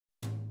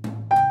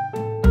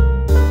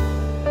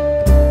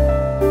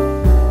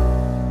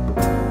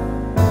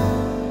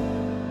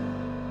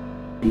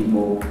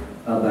people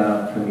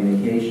about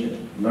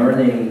communication,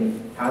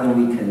 learning how do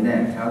we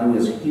connect, how do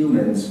as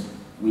humans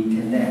we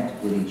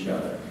connect with each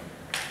other.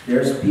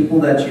 There's people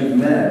that you've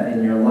met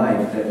in your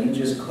life that you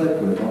just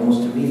click with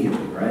almost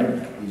immediately, right?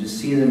 You just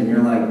see them and you're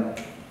like,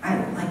 I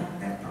like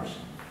that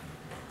person.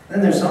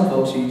 Then there's some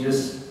folks you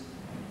just,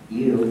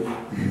 you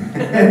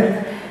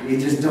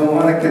just don't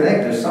want to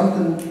connect. There's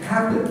something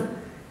happened.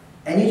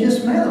 And you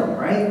just met them,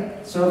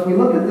 right? So if we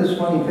look at this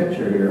funny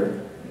picture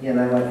here, again,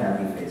 I like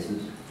happy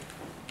faces.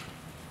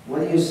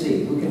 What do you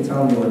see? Who can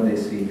tell me what they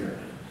see here?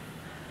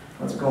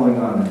 What's going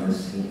on in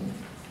this scene?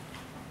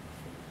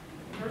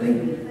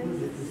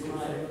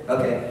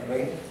 Okay,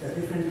 right?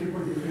 Different people,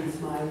 different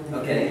smiles.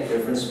 Okay,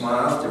 different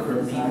smiles,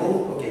 different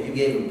people. Okay, you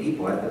gave them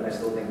people. I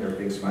still think they're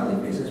big smiley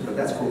faces, but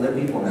that's cool. They're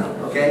people now.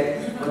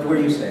 Okay, what were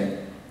you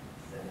saying?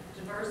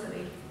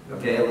 Diversity.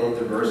 Okay, a little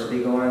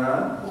diversity going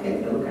on. Okay,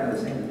 they look kind of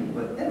the same to me,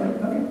 but anyway,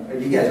 okay.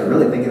 You guys are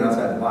really thinking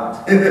outside the box.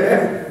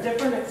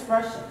 Different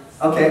expressions.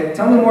 Okay,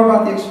 tell me more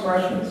about the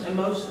expressions.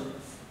 Emotions.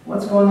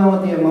 What's going on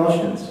with the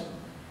emotions?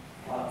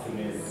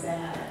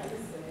 Sad.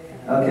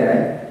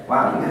 Okay.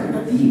 Wow, you guys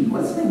are deep.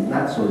 Let's think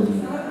not so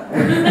deep.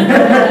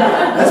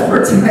 Let's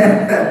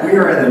pretend that we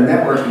are at a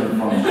networking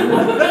function.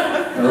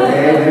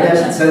 Okay, maybe I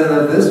should set it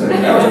up this way.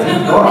 That was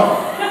deep thought.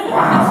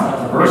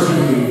 Wow,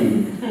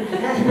 diversity,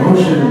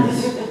 emotions,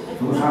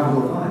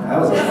 philosophical thought. I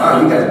was like,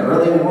 wow, you guys are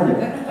early in the morning.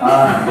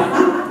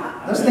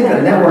 Let's think of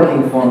a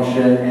networking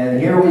function, and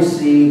here we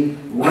see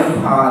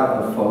one pod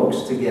of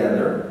folks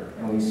together,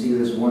 and we see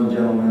this one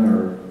gentleman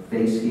or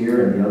face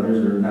here, and the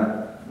others are not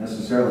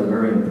necessarily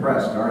very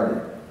impressed, are they?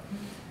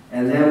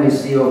 And then we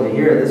see over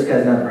here, this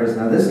guy's not present.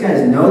 Now this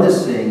guy's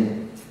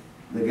noticing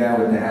the guy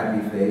with the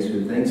happy face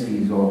who thinks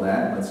he's all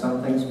that, but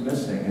something's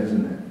missing,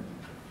 isn't it?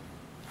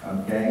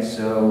 Okay,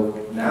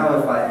 so now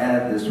if I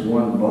add this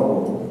one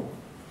bubble,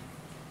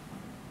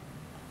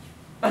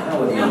 now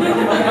what do you think?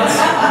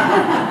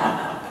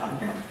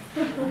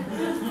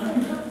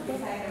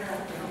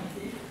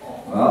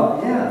 Well,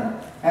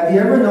 yeah. Have you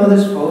ever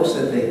noticed folks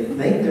that they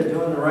think they're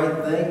doing the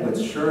right thing, but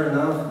sure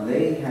enough,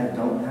 they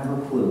don't have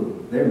a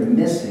clue. They're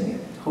missing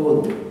it.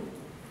 Totally.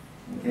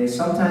 Okay,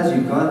 sometimes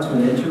you've gone to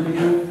an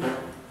interview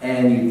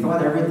and you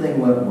thought everything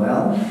went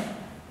well,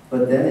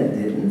 but then it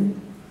didn't.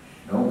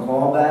 No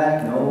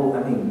callback,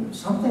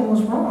 something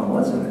was wrong,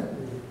 wasn't it?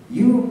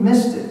 You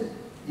missed it.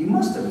 You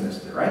must have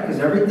missed it, right? Because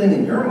everything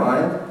in your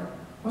mind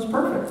was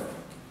perfect.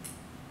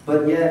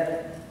 But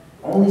yet,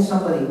 only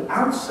somebody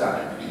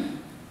outside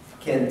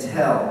can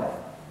tell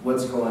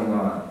what's going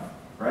on,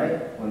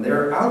 right? When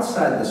they're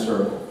outside the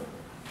circle,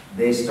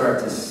 they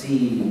start to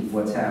see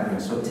what's happening.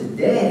 So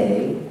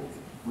today,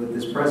 with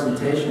this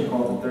presentation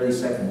called the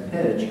 30-second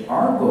pitch,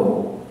 our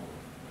goal,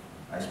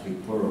 I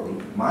speak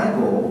plurally, my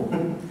goal,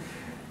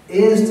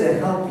 is to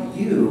help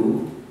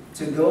you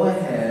to go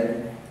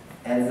ahead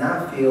and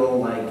not feel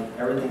like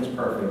everything's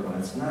perfect when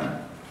it's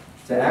not.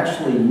 To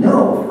actually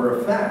know for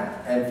a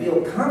fact and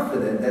feel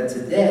confident that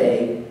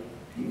today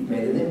you've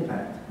made an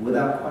impact,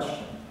 without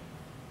question.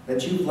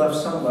 That you've left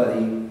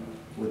somebody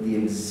with the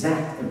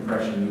exact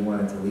impression you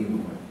wanted to leave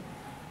them with.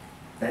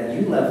 That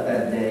you left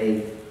that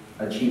day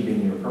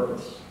achieving your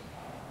purpose.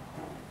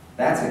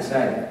 That's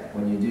exciting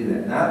when you do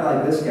that. Not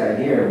like this guy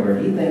here where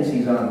he thinks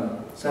he's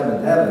on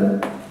 7th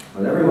heaven,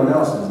 but everyone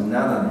else is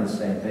not on his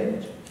same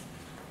page.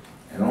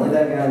 And only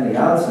that guy on the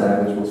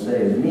outside, which we'll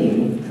say is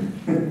me,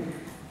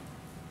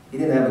 he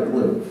didn't have a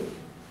clue.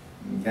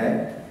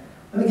 Okay?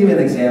 Let me give you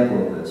an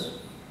example of this.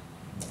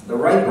 The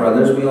Wright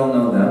brothers, we all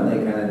know them. They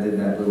kind of did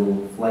that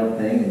little flight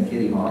thing in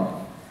Kitty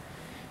Hawk.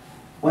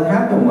 What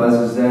happened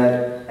was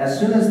that as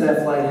soon as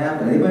that flight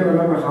happened, anybody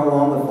remember how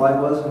long the flight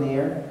was in the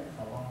air?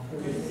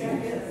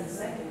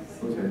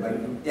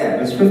 Yeah,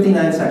 it was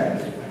 59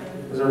 seconds.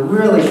 It was a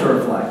really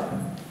short flight,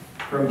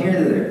 from here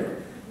to there.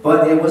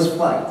 But it was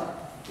flight.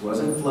 It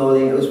wasn't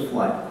floating, it was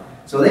flight.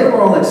 So they were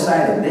all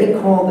excited. They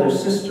called their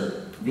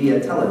sister via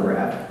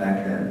telegraph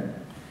back then.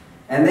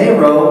 And they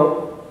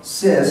wrote,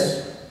 "Sis,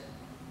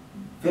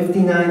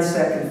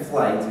 59-second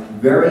flight,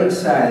 very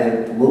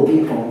excited, we'll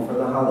be home for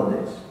the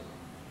holidays."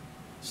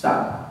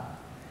 Stop.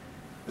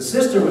 The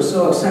sister was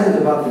so excited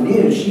about the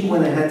news, she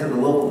went ahead to the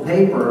local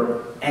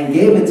paper and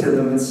gave it to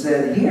them and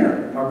said,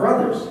 "Here, my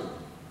brothers."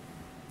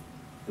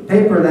 The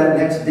paper that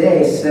next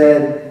day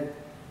said,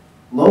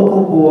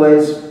 "Local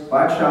boys,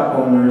 black shop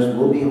owners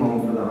will be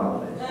home for the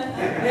holidays."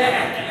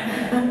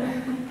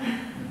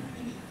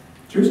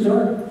 True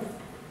story.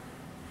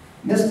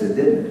 Missed it,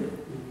 didn't it?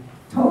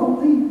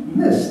 Totally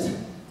missed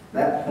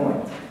that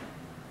point.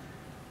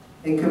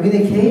 In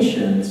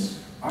communications,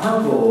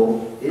 our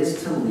goal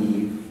is to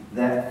leave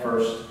that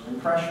first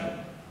impression,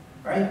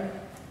 right?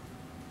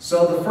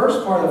 So the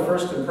first part of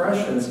first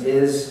impressions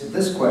is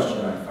this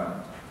question I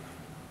found.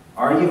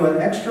 Are you an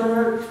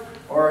extrovert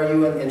or are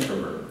you an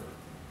introvert?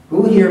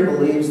 Who here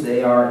believes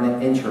they are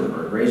an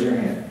introvert? Raise your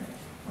hand.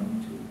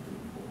 1, 2,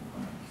 3, 4,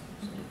 5,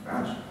 6,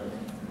 7. Gosh.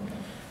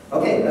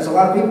 Okay, that's a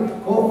lot of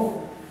people.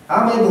 Cool.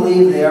 How many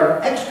believe they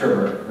are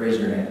extrovert? Raise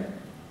your hand.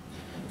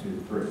 1,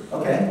 2, 3.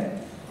 Okay,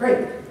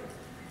 great.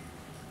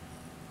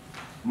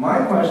 My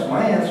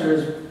answer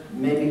is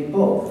maybe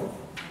both,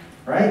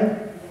 right?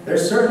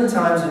 There's certain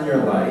times in your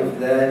life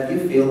that you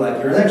feel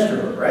like you're an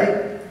extrovert, right?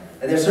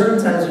 And there's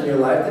certain times in your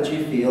life that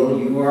you feel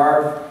you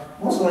are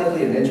most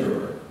likely an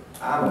introvert.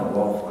 I'm a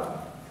wallflower.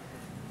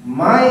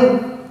 My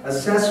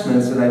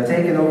assessments that I've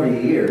taken over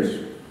the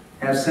years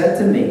have said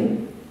to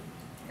me,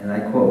 and I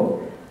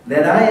quote,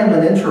 that I am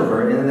an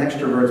introvert in an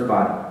extrovert's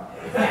body.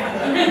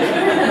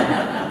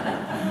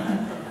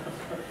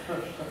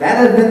 That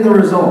has been the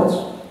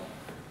results.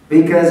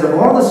 Because of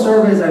all the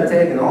surveys I've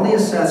taken, all the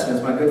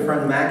assessments, my good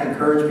friend Mac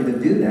encouraged me to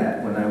do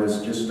that when I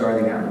was just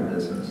starting out in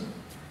business,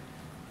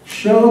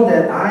 showed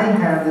that I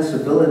have this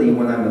ability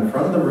when I'm in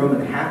front of the room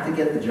and have to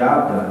get the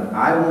job done,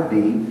 I will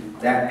be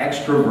that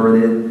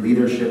extroverted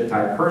leadership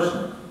type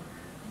person.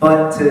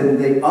 But to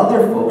the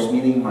other folks,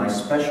 meaning my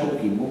special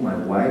people, my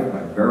wife,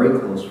 my very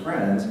close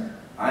friends,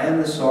 I am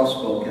the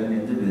soft-spoken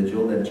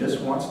individual that just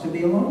wants to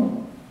be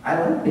alone. I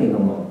like being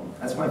alone.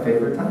 That's my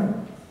favorite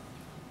time.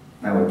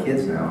 Now with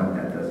kids now,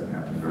 that doesn't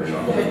happen very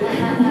often.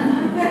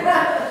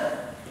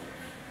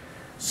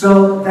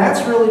 So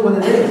that's really what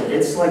it is.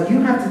 It's like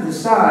you have to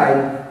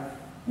decide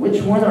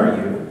which one are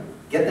you,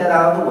 get that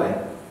out of the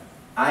way.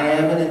 I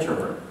am an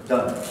introvert,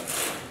 done.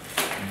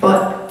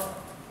 But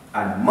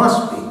I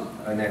must be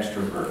an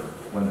extrovert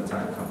when the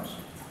time comes.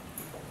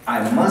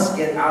 I must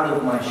get out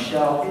of my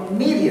shell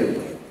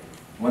immediately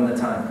when the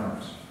time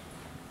comes.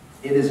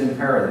 It is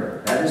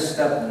imperative. That is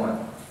step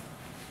one.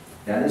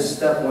 That is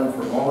step one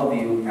for all of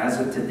you as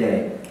of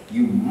today.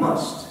 You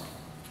must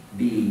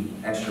be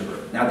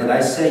extrovert. Now, did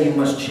I say you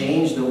must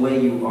change the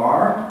way you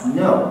are?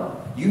 No.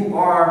 You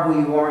are who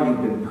you are.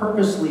 You've been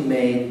purposely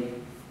made.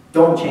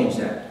 Don't change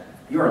that.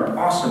 You're an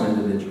awesome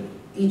individual.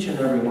 Each and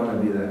every one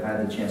of you that I've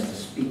had the chance to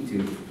speak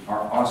to are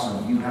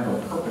awesome. You have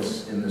a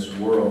purpose in this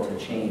world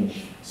to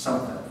change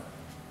something.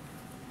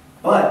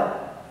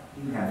 But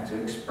you have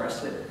to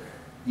express it.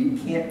 You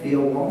can't be a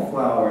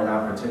wallflower in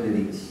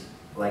opportunities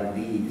like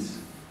these.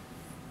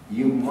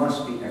 You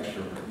must be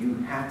extrovert. You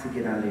have to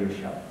get out of your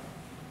shell.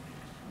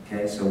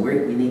 Okay, so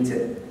we need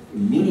to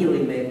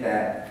immediately make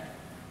that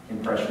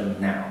impression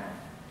now.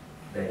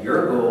 That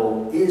your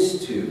goal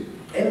is to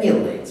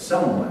emulate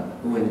someone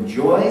who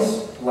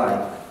enjoys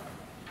life.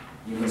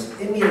 You must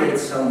emulate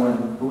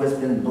someone who has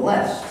been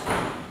blessed.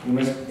 You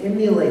must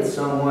emulate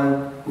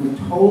someone who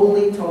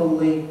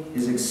totally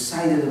is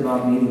excited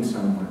about meeting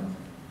someone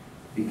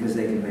because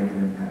they can make an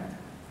impact.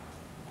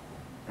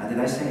 Now, did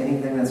I say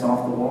anything that's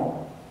off the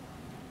wall?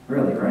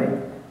 Really,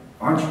 right?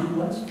 Aren't you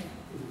blessed?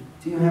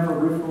 Do you have a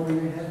roof over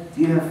your head?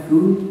 Do you have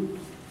food?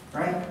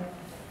 Right?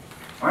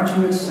 Aren't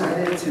you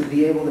excited to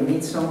be able to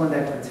meet someone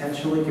that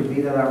potentially could be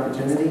that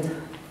opportunity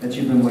that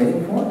you've been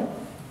waiting for?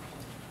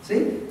 See?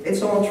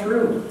 It's all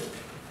true.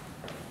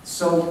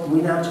 So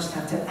we now just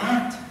have to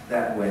act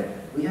that way.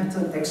 We have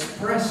to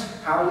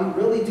express how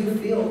we really do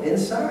feel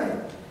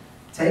inside.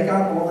 Take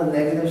out all the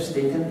negative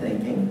stinking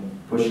thinking,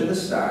 push it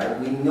aside.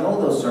 We know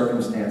those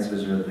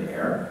circumstances are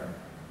there,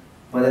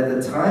 but at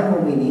the time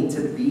when we need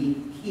to be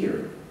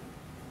here,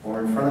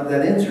 or in front of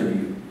that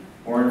interview,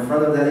 or in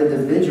front of that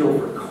individual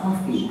for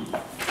coffee,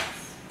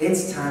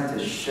 it's time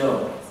to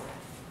show.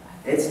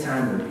 It's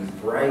time to be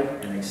bright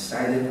and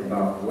excited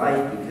about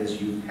life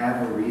because you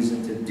have a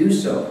reason to do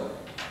so.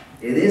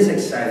 It is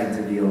exciting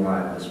to be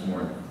alive this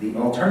morning. The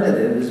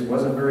alternative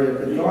wasn't very a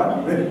good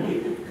thought.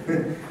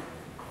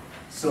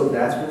 So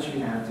that's what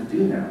you have to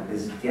do now,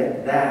 is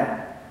get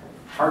that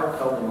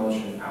heartfelt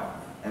emotion out.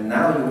 And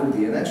now you will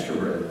be an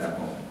extrovert at that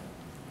moment.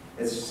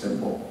 It's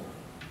simple.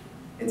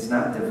 It's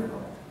not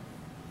difficult.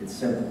 It's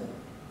simple.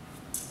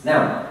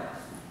 Now,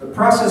 the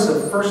process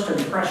of first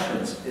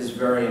impressions is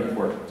very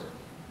important.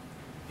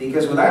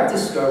 Because what I've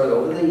discovered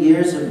over the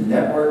years of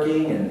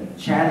networking and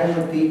chatting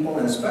with people,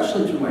 and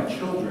especially through my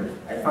children,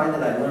 I find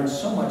that I learn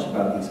so much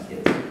about these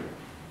kids.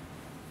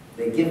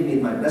 They give me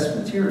my best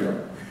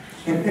material.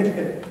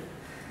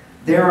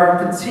 There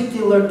are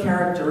particular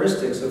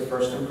characteristics of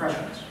first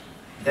impressions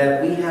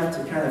that we have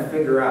to kind of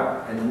figure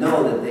out and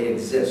know that they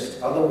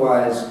exist.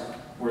 Otherwise,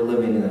 we're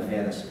living in a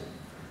fantasy.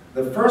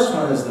 The first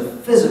one is the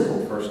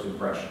physical first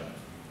impression.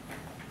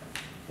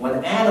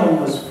 When Adam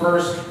was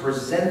first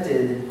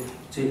presented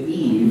to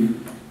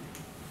Eve,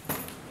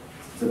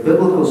 the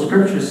biblical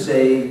scriptures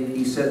say,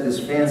 he said this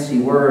fancy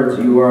words,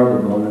 "You are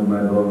the bone of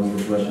my bones,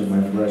 the flesh of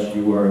my flesh,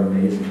 you are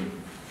amazing."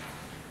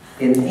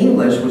 In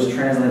English was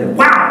translated,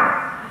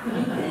 "Wow!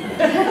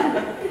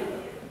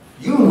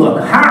 You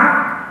look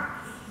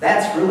hot!"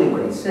 That's really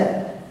what he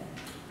said.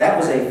 That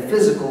was a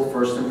physical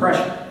first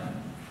impression.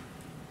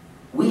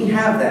 We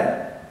have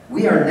that.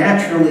 We are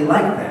naturally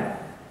like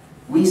that.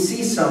 We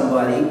see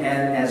somebody,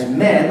 and as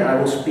men, I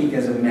will speak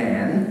as a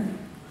man,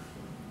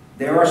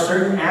 there are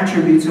certain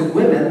attributes of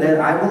women that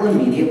I will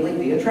immediately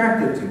be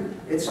attracted to.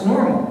 It's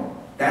normal.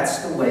 That's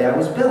the way I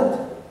was built.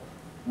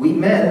 We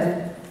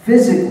men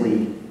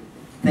physically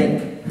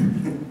think.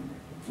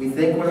 We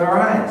think with our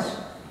eyes.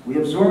 We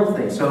absorb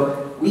things.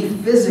 So we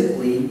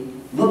physically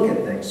look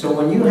at things. So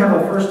when you have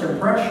a first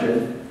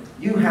impression,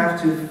 you have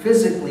to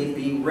physically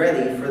be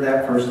ready for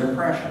that first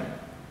impression.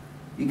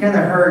 You kind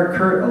of heard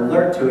Kurt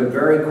alert to it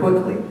very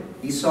quickly.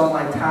 He saw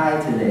my tie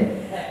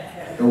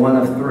today, the one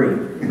of 3.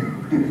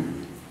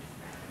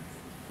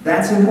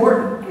 That's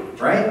important,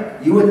 right?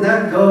 You would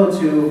not go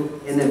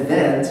to an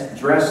event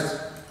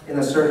dressed in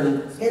a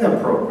certain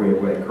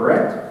inappropriate way,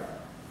 correct?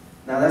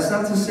 Now that's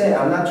not to say,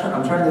 I'm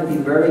trying to be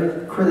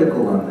very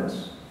critical on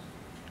this.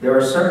 There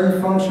are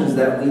certain functions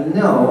that we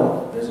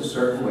know there's a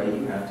certain way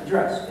you have to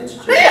dress. It's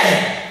just,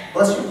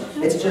 bless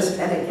you, it's just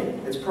etiquette,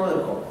 it's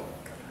protocol.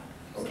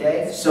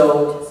 Okay?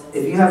 So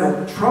if you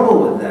have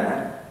trouble with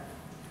that,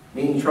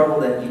 meaning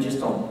trouble that you just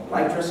don't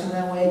like dressing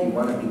that way, you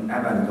want to be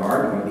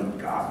avant-garde, you want to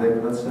be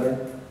gothic, let's say,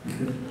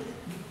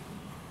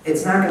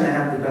 it's not going to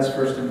have the best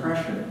first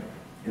impression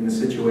in the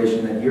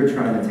situation that you're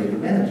trying to take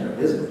advantage of,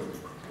 is it?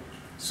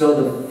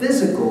 So the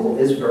physical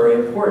is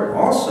very important.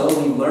 Also,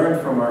 we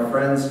learned from our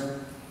friends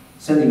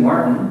Cindy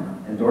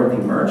Martin and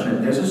Dorothy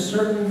Merchant, there's a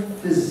certain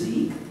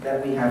physique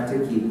that we have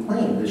to keep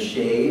clean. The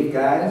shave,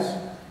 guys,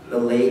 the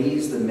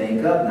ladies, the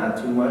makeup, not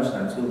too much,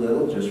 not too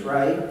little, just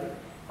right.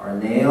 Our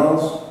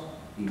nails,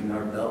 even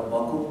our belt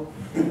buckle.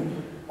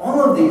 All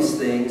of these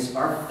things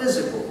are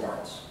physical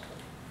parts.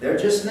 They're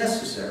just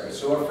necessary.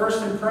 So our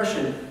first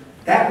impression,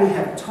 that we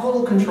have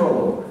total control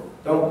over,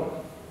 don't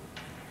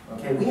we?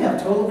 Okay, we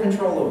have total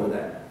control over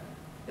that.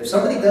 If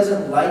somebody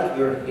doesn't like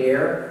your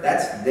hair,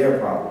 that's their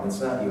problem, it's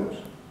not yours.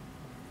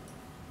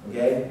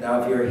 Okay?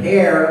 Now if your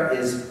hair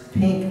is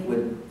pink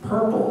with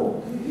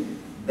purple,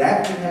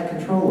 that you have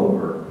control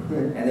over.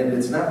 And if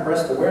it's not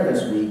Breast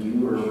Awareness Week,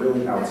 you are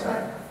really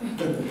outside.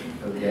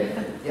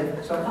 Okay?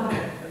 Yeah, something?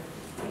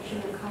 Make sure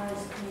the car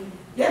is clean.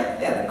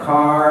 Yeah, the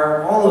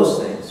car, all those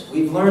things.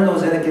 We've learned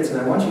those etiquettes,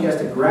 and I want you guys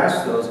to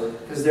grasp those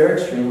because they're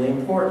extremely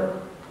important.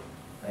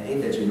 I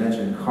hate that you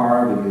mentioned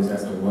car because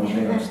that's the one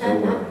thing I'm still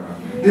working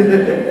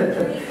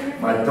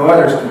on. My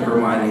daughters keep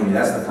reminding me,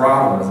 that's the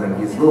problem. It's like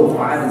these little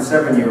 5- and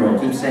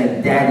 7-year-olds keep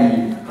saying,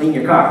 Daddy, clean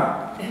your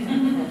car.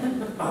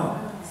 Oh.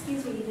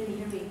 Excuse me, you didn't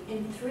hear me.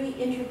 In 3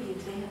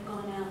 interviews, they have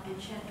gone out and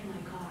checked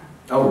my car.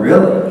 Oh,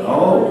 really?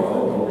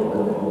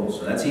 Oh.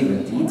 So that's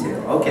even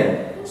detailed.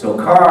 Okay, so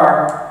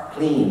car,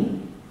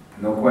 clean,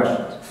 no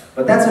questions.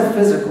 But that's a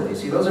physical. You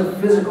see, those are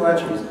physical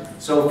attributes.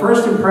 So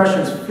first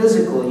impressions,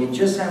 physical, you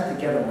just have to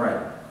get them right.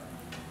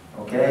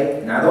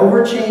 Okay? Not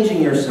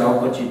overchanging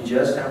yourself, but you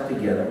just have to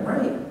get them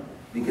right.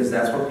 Because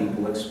that's what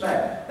people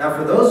expect. Now,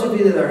 for those of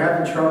you that are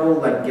having trouble,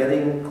 like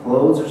getting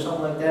clothes or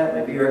something like that,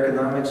 maybe your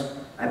economics,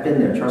 I've been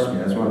there, trust me,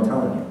 that's what I'm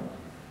telling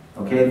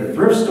you. Okay? The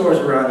thrift stores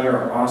around here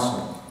are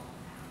awesome.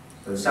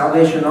 The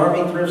Salvation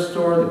Army thrift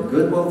store, the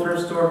Goodwill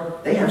thrift store,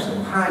 they have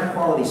some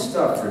high-quality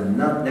stuff for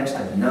next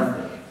to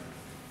nothing.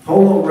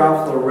 Polo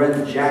Ralph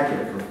Lauren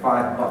jacket for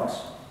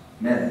 $5.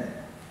 Men.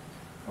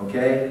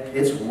 Okay?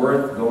 It's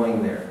worth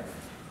going there.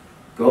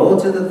 Go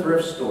to the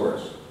thrift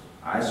stores.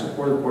 I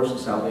support, of course, the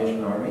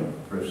Salvation Army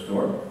thrift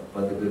store,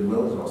 but the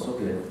Goodwill is also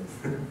good.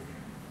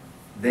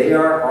 They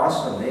are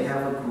awesome. They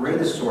have a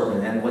great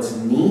assortment. And what's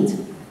neat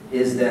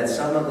is that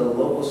some of the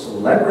local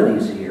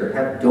celebrities here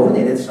have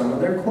donated some of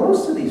their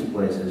clothes to these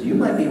places. You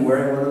might be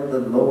wearing one of the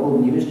local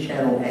news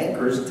channel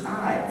anchors'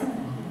 tie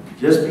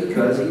just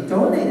because he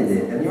donated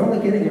it, and you're only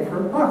getting it for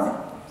 $1.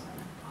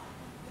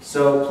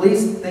 So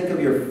please think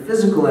of your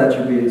physical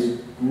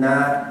attributes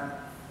not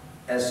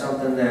as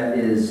something that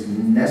is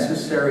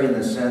necessary in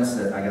the sense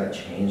that I got to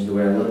change the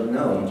way I look.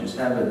 No, you just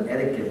have an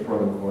etiquette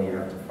protocol you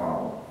have to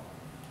follow.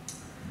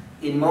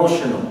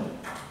 Emotional,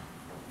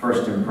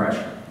 first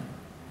impression.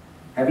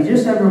 Have you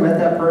just ever met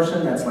that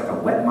person that's like a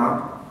wet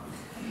mop?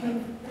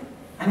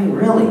 I mean,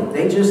 really,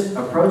 they just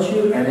approach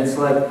you and it's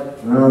like,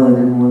 well, I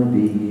didn't want to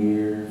be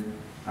here.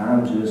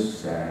 I'm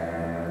just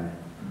sad.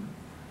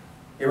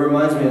 It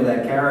reminds me of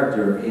that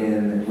character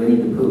in Winnie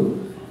the Pooh.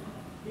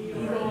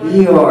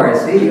 Eeyore,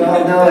 see, you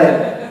all know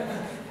it.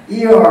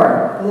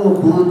 Eeyore, a little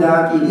blue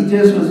donkey, he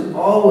just was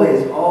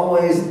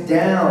always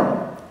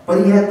down.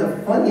 But he had the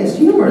funniest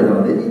humor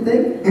though, didn't you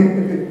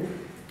think?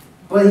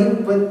 But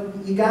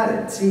you got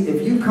it. See,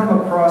 if you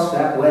come across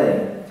that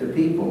way to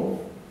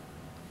people,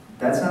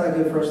 that's not a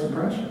good first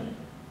impression.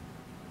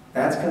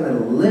 That's going to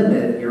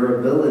limit your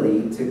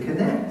ability to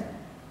connect.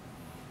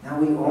 Now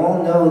we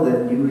all know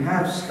that you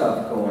have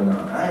stuff going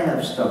on. I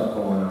have stuff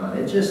going on.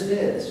 It just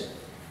is.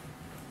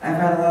 I've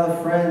had a lot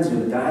of friends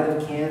who died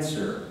of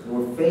cancer,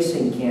 who are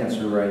facing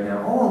cancer right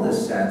now, all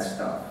this sad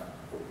stuff.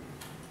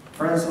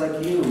 Friends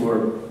like you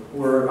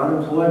who are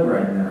unemployed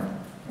right now,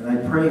 and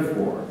I pray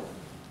for.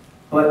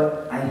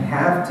 But I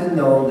have to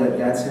know that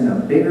that's in a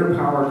bigger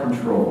power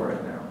control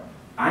right now.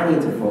 I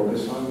need to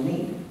focus on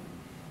me.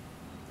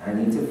 I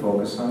need to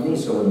focus on me.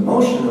 So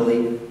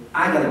emotionally,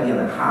 I got to be on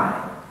a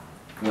high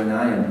when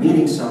I am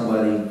meeting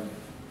somebody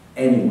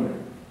anywhere.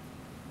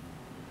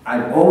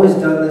 I've always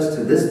done this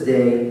to this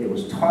day. It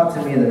was taught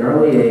to me at an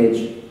early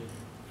age.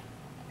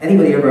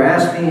 Anybody ever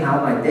ask me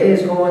how my day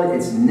is going,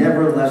 it's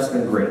never less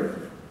than great.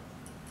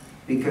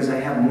 Because I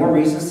have more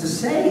reasons to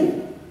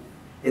say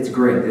it's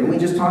great. Didn't we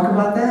just talk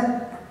about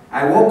that?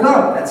 I woke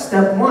up. That's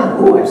step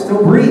 1. Ooh, I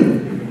still breathe.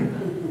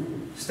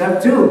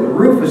 Step 2, the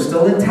roof is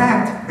still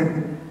intact.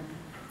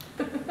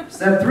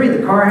 Step 3,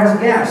 the car has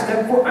gas.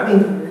 Step 4, I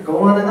mean, go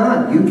on and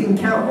on. You can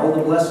count all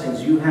the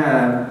blessings you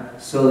have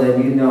so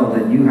that you know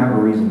that you have a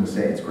reason to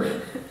say it's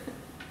great.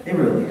 It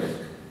really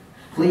is.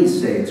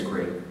 Please say it's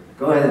great.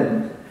 Go ahead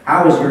and,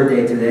 how was your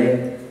day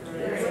today?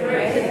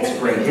 It's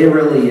great. It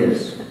really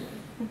is.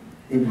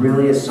 It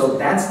really is. So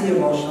that's the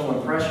emotional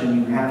impression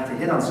you have to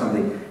hit on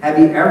somebody. Have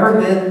you ever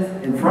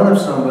been in front of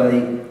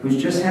somebody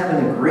who's just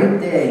having a great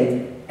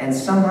day and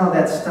somehow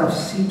that stuff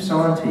seeps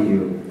onto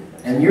you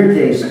and your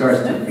day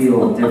starts to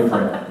feel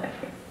different,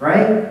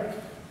 right?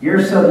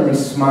 You're suddenly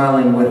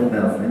smiling with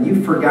them and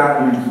you've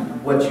forgotten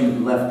what you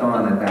left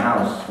on at the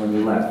house when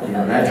you left, you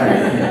know, that type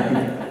of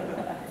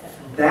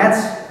thing.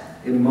 That's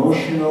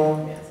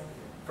emotional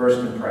first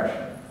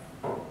impression.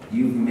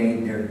 You've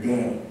made their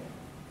day.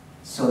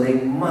 So they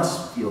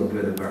must feel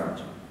good about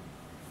you.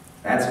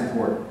 That's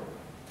important.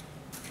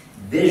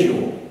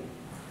 Visual.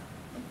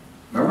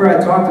 Remember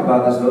I talked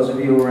about this, those of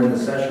you who were in the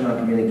session on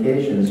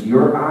communications,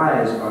 your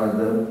eyes are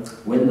the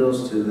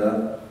windows to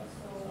the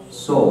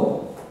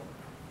soul.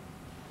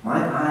 My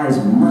eyes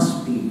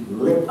must be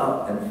lit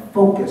up and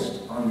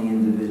focused on the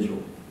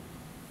individual.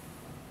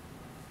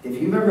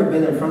 If you've ever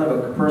been in front of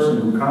a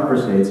person who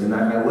conversates, and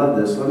I love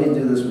this, let me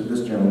do this with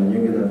this gentleman,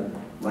 you're going to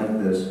like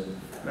this.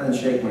 I'm going to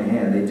shake my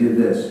hand, they do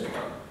this.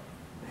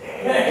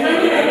 You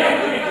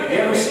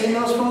ever seen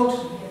those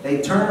folks?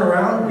 They turn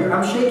around,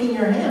 I'm shaking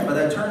your hand, but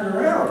I turned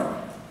around.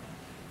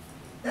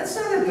 That's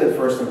not a good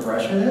first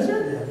impression, is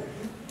it?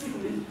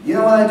 You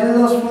know what I do to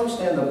those folks?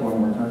 Stand up one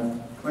more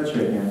time. Let's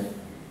shake hands.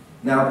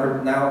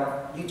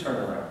 Now you turn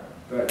around.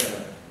 Go ahead.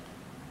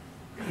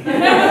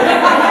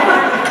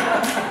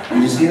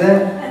 Did you see that?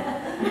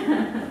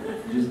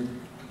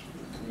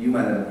 You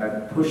might have, I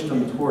pushed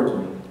him towards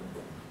me,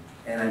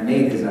 and I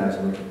made his eyes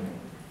look at me.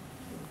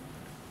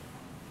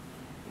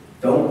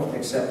 Don't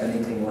accept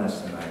anything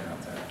less than eye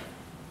contact.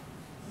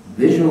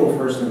 Visual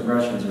first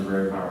impressions are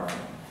very powerful.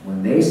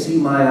 When they see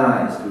my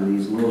eyes through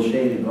these little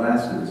shaded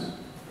glasses,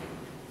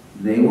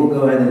 they will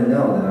go ahead and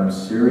know that I'm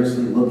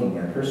seriously looking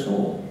at their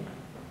soul.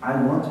 I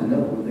want to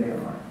know who they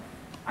are.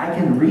 I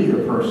can read a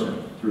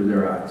person through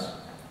their eyes.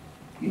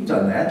 You've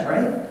done that,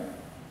 right?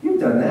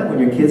 You've done that when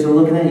your kids are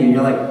looking at you and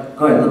you're like,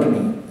 go ahead, look at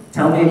me.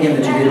 Tell me again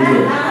that you didn't do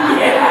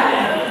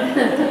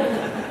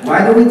it.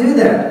 Why do we do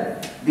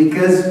that?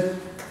 Because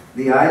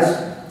the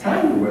eyes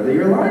tell you whether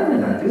you're lying or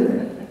not, do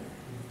they?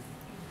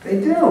 They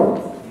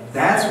do.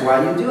 That's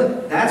why you do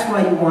it. That's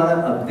why you want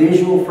a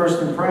visual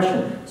first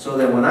impression. So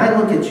that when I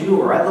look at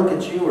you, or I look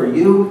at you, or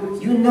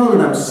you know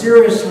that I'm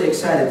seriously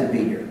excited to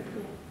be here.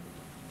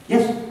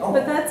 Yes? Oh.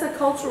 But that's a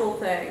cultural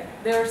thing.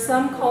 There are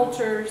some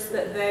cultures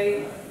that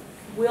they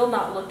will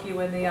not look you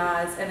in the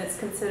eyes, and it's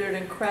considered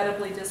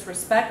incredibly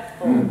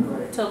disrespectful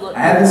to look. I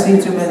haven't seen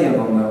too many of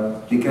them,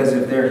 though, because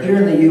if they're here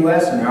in the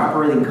U.S. and they're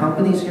operating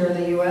companies here in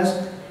the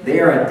U.S.,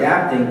 they are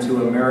adapting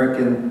to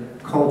American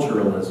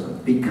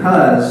culturalism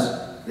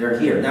because they're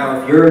here.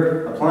 Now, if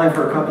you're applying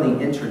for a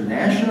company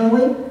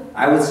internationally,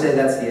 I would say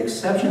that's the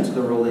exception to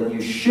the rule that you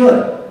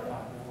should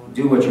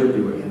do what you're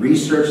doing.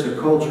 Research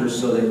the culture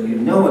so that you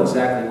know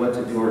exactly what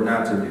to do or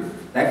not to do.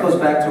 That goes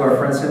back to our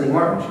friend Cindy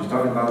Martin. She was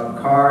talking about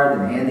the card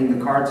and handing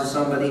the card to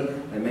somebody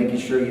and making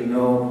sure you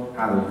know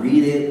how to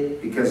read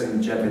it, because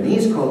in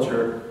Japanese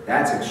culture,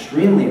 that's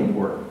extremely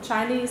important.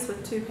 Chinese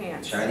with two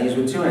hands. Chinese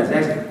with two hands,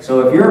 excellent.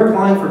 So if you're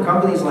applying for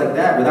companies like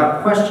that,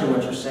 without question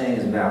what you're saying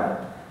is valid.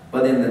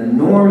 But in the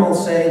normal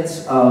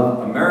sense of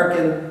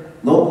American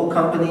local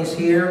companies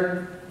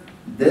here,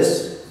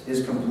 this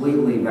is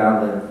completely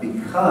valid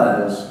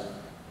because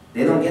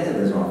they don't get it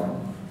as often.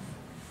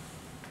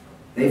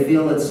 They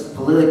feel it's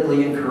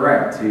politically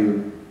incorrect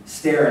to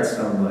stare at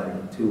somebody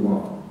too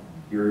long.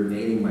 You're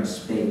invading my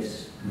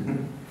space.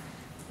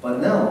 But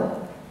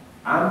no,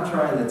 I'm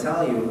trying to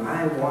tell you,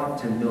 I want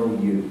to know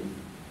you.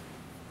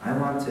 I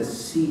want to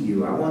see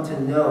you. I want to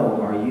know,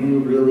 are you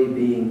really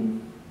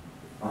being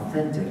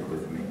authentic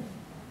with me?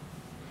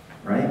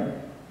 Right?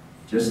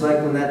 Just like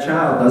when that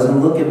child doesn't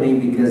look at me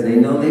because they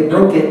know they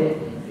broke it.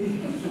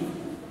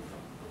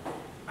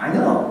 I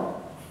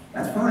know.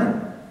 That's fine.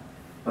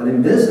 But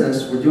in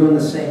business, we're doing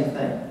the same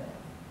thing.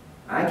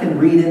 I can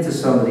read into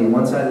somebody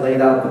once I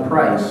laid out the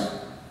price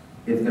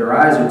if their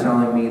eyes are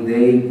telling me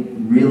they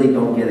really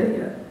don't get it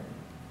yet.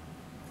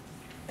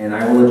 And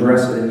I will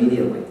address it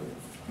immediately.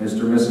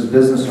 Mr. and Mrs.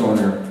 Business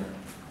Owner,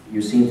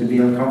 you seem to be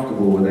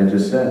uncomfortable with what I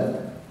just said.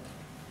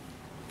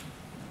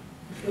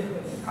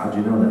 How'd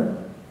you know that?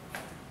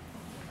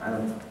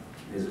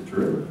 Is it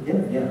true?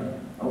 Yeah.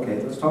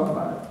 Okay, let's talk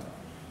about it.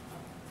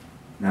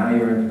 Now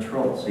you're in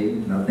control. See,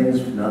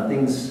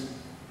 nothing's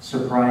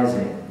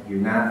surprising. You're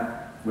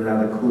not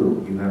without a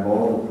clue. You have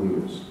all the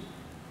clues.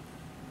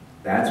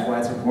 That's why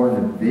it's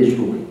important to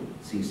visually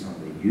see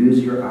somebody.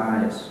 Use your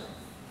eyes.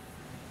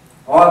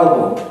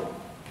 Audible.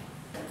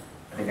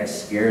 I think I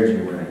scared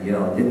you when I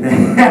yelled, didn't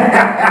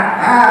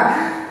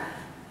I?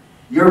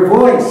 Your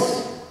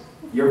voice.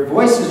 Your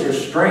voice is your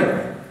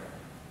strength.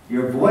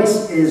 Your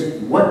voice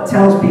is what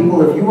tells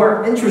people if you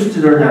are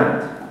interested or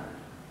not.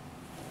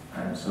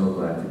 I'm so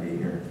glad to be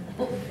here.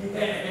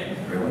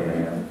 Really, I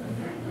am.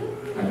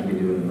 I could be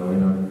doing a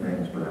million other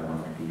things, but I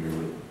want to be here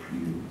with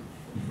you.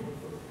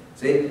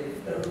 See?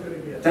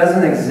 It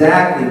doesn't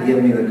exactly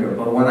give me the curve,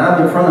 but when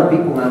I'm in front of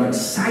people, I'm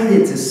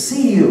excited to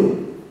see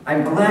you.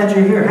 I'm glad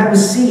you're here. Have a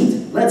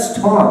seat. Let's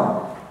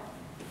talk.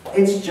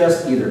 It's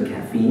just either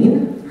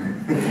caffeine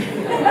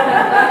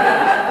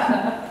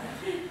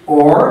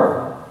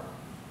or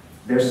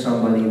there's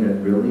somebody that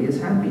really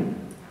is happy,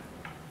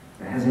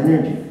 that has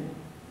energy.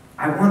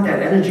 I want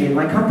that energy in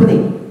my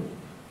company.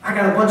 I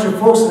got a bunch of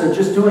folks that are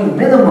just doing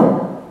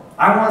minimum.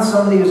 I want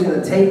somebody who's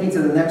going to take me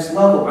to the next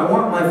level. I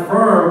want my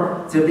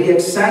firm to be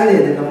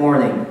excited in the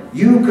morning.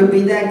 You could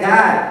be that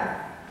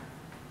guy.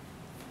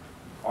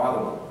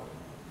 Audible.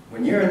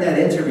 When you're in that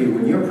interview,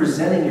 when you're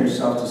presenting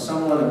yourself to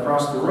someone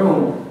across the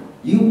room,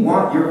 you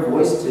want your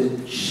voice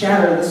to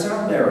shatter the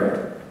sound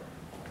barrier.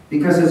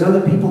 Because there's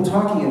other people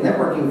talking in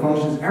networking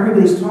functions,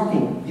 everybody's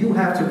talking. You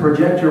have to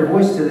project your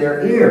voice to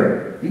their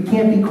ear. You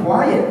can't be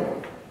quiet.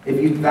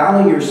 If you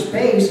value your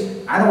space,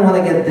 I don't want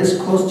to get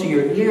this close to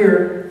your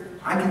ear,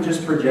 I can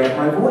just project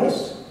my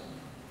voice.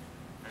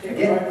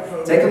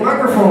 Again, take a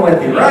microphone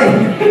with you,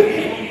 right?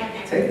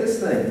 Take this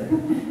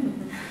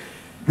thing.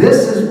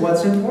 This is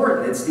what's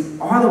important. It's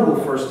the audible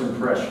first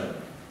impression.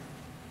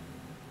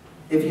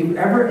 If you've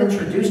ever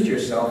introduced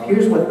yourself,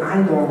 here's what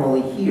I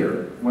normally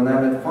hear when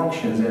I'm at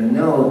functions and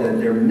know that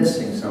they're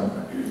missing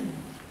something.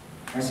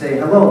 I say,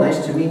 hello,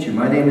 nice to meet you.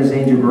 My name is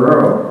Angel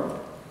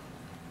Guerrero.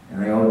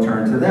 And I all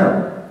turn to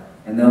them.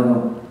 And they'll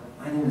go,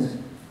 my name is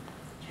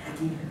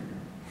Jackie.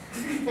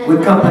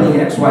 With company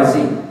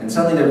XYZ. And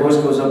suddenly their voice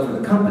goes up for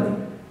the company.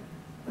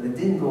 But it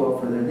didn't go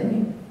up for their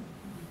name.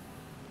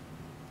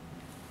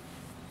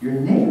 Your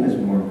name is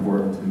more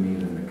important to me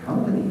than the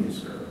company you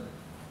serve.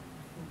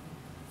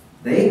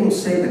 They will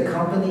say the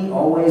company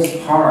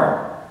always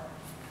hard.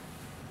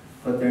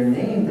 But their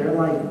name, they're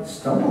like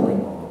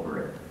stumbling all over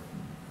it.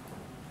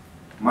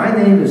 My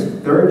name is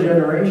third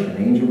generation,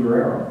 Angel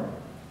Guerrero.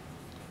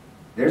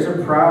 There's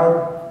a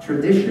proud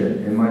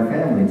tradition in my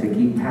family to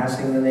keep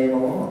passing the name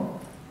along.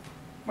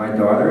 My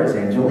daughter is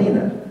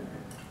Angelina.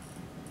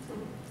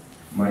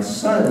 My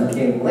son, who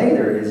came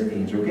later, is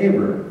Angel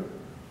Gabriel.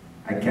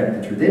 I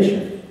kept the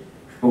tradition.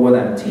 But what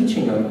I'm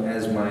teaching them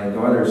as my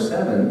daughter's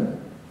 7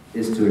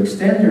 is to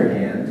extend her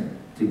hand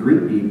to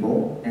greet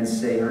people and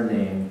say her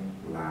name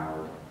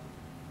loud.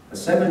 A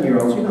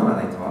 7-year-old, you know how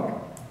they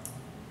talk.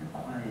 They're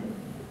quiet.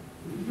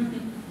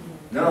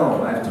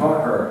 No, I've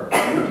taught her.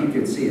 I think you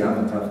can see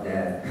I'm a tough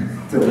dad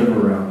to live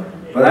around.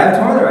 But I've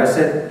taught her, I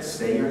said,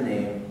 say your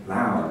name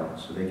loud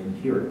so they can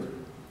hear it.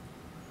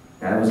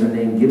 That was a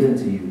name given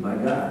to you by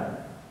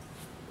God.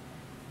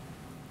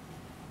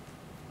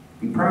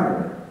 Be proud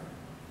of it.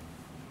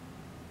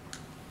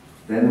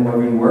 Then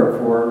whoever you work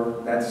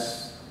for,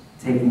 that's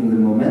taking the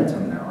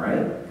momentum now,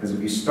 right? Because if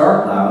you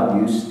start loud,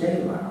 you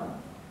stay loud.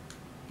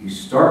 You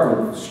start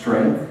with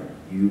strength,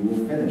 you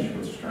will finish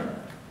with strength.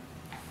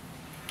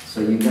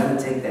 So you got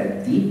to take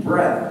that deep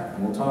breath,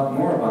 and we'll talk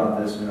more about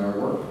this in our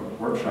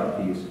workshop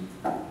piece,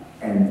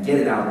 and get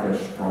it out there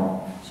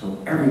strong so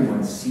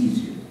everyone sees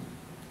you.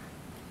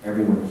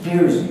 Everyone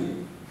hears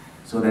you.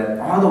 So that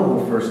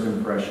audible first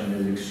impression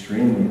is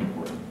extremely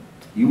important.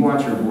 You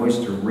want your voice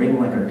to ring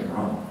like a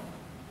drum,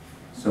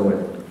 so it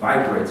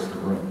vibrates the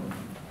room.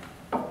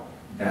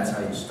 That's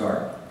how you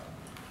start.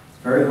 It's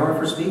very hard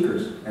for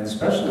speakers, and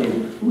especially,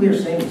 who here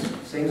sings?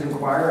 Sings in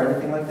choir or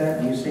anything like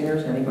that? You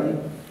singers, anybody?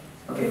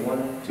 Okay,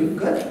 1, 2,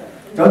 good.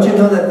 Don't you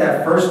know that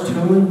that first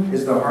tune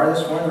is the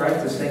hardest one, right,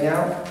 to sing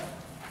out?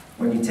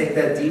 When you take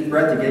that deep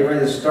breath to get ready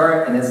to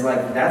start, and it's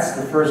like, that's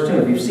the first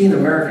tune. If you've seen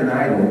American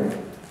Idol,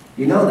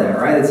 you know that,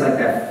 right? It's like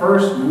that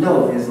first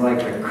note is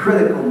like a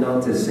critical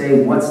note to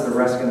say what's the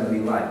rest going to be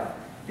like.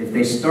 If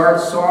they start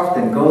soft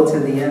and go to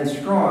the end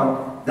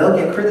strong, they'll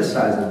get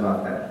criticized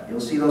about that. You'll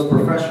see those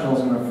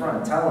professionals in the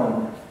front tell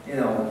them, you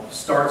know,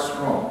 start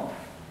strong.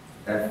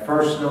 That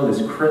first note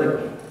is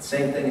critical.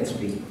 Same thing in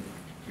speaking.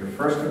 Your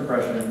first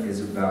impression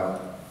is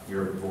about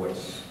your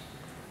voice.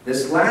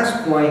 This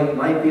last point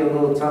might be a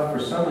little tough for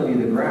some of you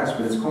to grasp,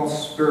 but it's called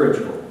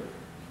spiritual.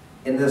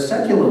 In the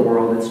secular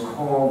world, it's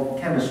called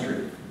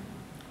chemistry.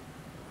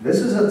 This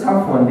is a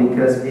tough one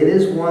because it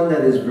is one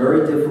that is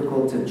very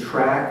difficult to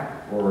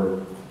track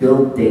or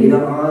build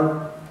data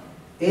on.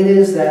 It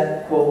is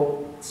that, quote,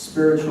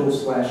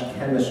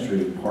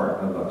 spiritual/chemistry part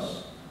of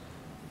us.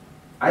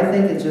 I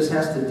think it just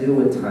has to do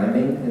with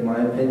timing, in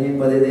my opinion,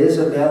 but it is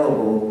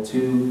available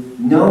to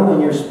know when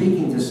you're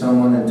speaking to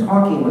someone and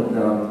talking with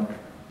them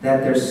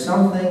that there's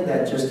something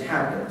that just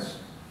happens.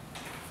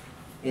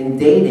 In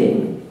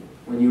dating,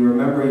 when you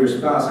remember your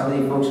spouse, how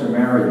many folks are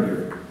married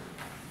here?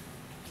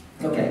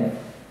 Okay.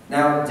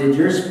 Now, did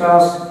your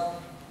spouse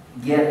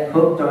get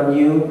hooked on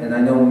you? And I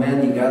know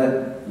men, you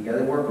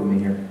gotta work with me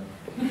here.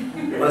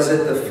 Was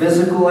it the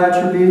physical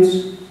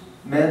attributes,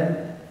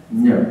 men?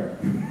 No.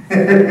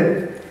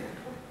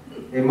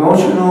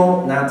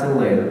 Emotional, not till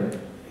later.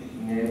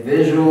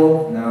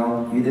 Visual,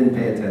 no, you didn't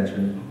pay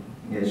attention.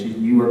 Yes,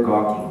 you were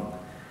gawking.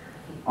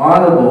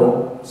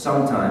 Audible,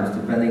 sometimes,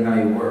 depending how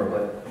you were,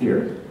 but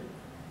here.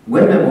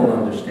 Women will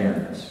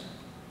understand this.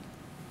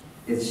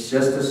 It's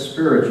just a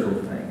spiritual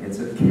thing. It's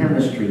a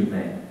chemistry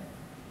thing.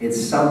 It's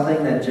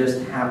something that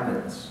just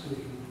happens.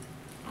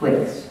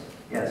 Clicks.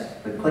 Yes,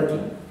 the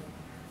clicking.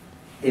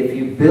 If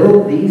you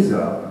build these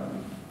up,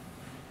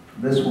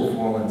 this will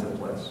fall into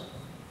place.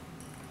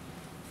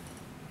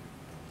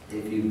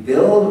 If you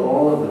build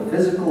all of the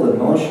physical,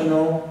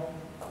 emotional,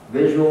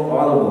 visual,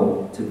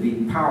 audible to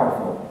be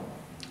powerful,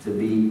 to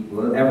be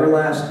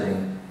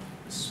everlasting,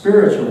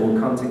 spiritual will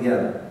come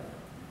together.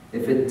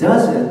 If it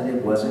doesn't,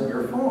 it wasn't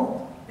your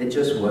fault. It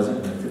just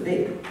wasn't meant to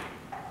be.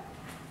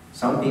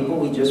 Some people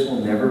we just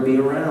will never be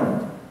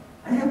around.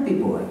 I have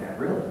people like that,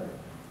 really.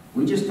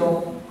 We just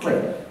don't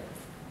click.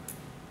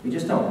 We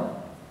just don't.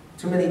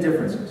 Too many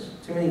differences.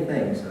 Too many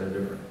things that are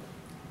different.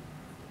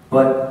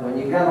 But when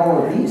you got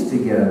all of these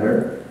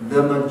together,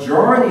 the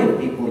majority of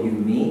people you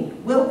meet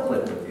will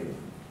click with you.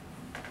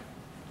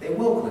 They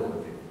will click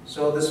with you.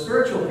 So the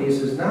spiritual piece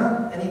is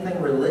not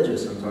anything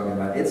religious I'm talking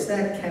about. It's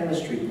that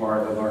chemistry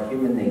part of our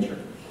human nature.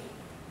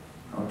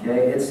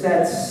 Okay? It's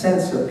that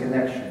sense of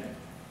connection.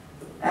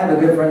 I have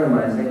a good friend of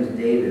mine, his name is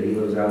David. He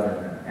lives out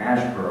in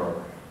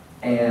Asheboro.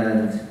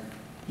 And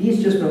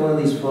he's just been one of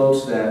these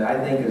folks that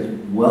I think is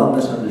well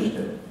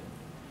misunderstood.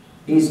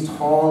 He's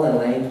tall and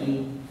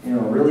lanky, you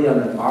know, really on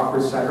the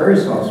awkward side, very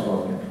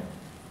soft-spoken.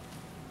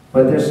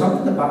 But there's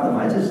something about him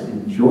I just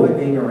enjoy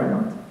being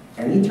around.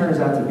 And he turns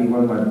out to be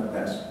one of my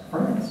best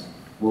friends.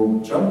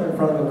 Will jump in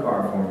front of a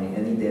car for me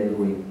any day of the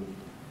week.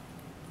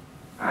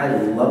 I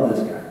love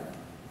this guy.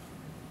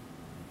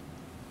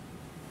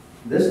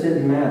 This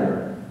didn't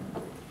matter.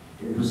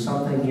 It was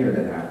something here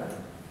that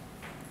happened.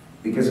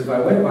 Because if I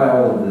went by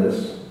all of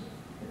this,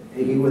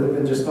 he would have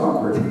been just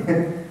awkward.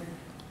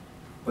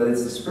 But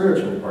it's the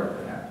spiritual part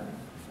that happened.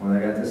 When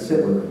I got to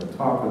sit with him and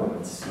talk with him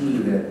and see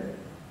that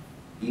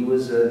he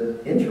was an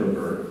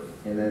introvert,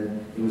 and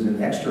then he was an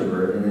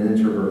extrovert in an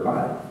introvert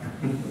body.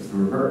 It was the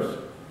reverse.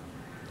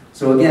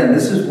 So again,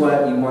 this is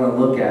what you want to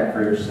look at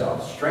for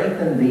yourself.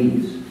 Strengthen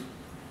these.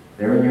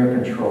 They're in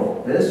your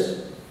control.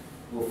 This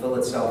will fill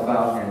itself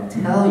out and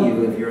tell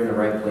you if you're in the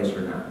right place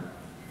or not.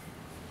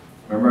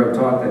 Remember I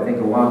talked, I think,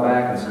 a while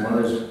back, and some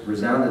others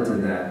resounded to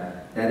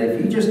that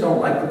if you just don't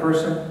like the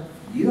person,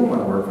 you don't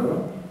want to work for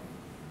them.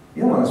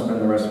 You don't want to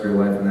spend the rest of your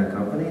life in that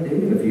company, do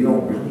you? If you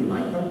don't really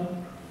like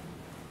them,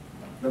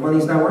 the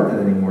money's not worth it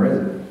anymore,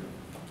 is it?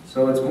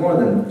 So it's more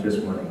than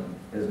just money,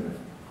 isn't it?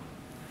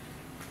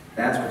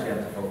 That's what you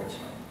have to focus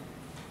on.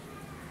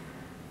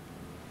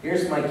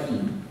 Here's my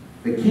key.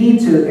 The key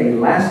to a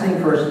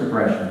lasting first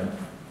impression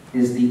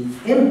is the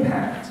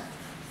impact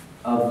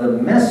of the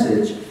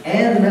message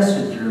and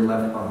messenger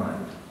left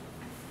behind.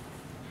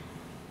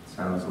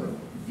 Sounds like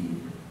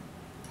deep.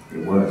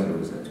 It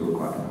was at 2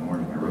 o'clock in the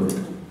morning I wrote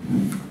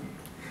it.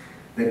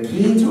 The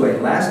key to a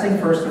lasting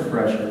first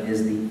impression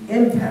is the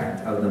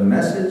impact of the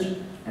message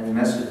and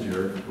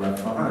messenger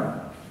left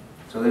behind.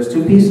 So there's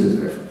two pieces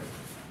there.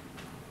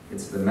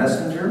 It's the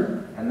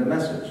messenger and the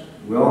message.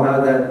 We all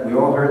have that. We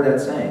all heard that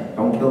saying,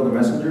 don't kill the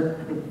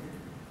messenger.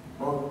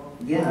 Well,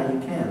 yeah, you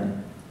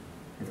can,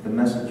 if the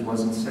message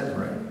wasn't said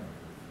right.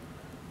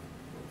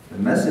 The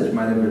message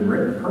might have been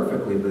written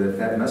perfectly, but if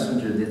that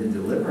messenger didn't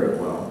deliver it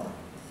well,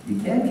 you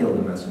can't kill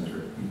the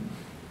messenger.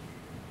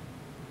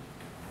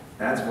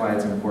 That's why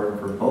it's important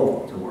for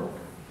both to work.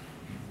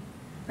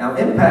 Now,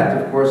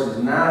 impact, of course,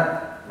 is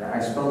not,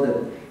 I spelled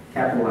it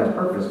capitalized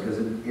purpose because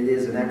it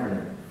is an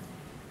acronym.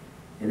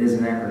 It is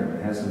an acronym.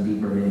 It has some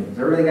deeper meaning. Has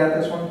everybody got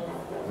this one?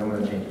 I'm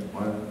going to change it.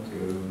 1,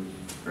 2,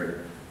 3.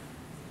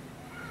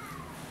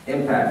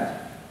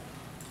 Impact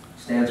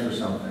stands for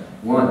something.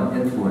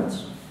 1,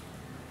 influence.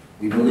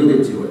 We've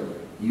alluded to it.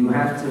 You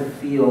have to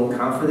feel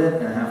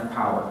confident and have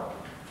power.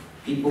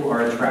 People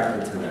are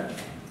attracted to that.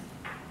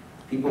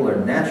 People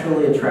are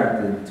naturally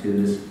attracted to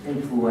this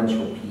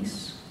influential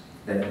piece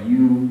that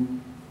you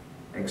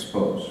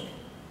expose.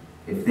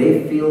 If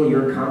they feel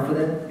you're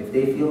confident, if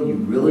they feel you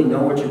really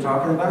know what you're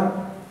talking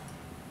about,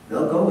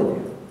 they'll go with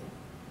you.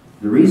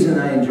 The reason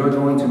I enjoy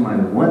going to my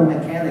one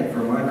mechanic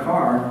for my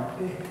car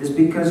is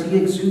because he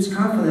exudes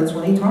confidence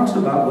when he talks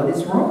about what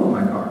is wrong with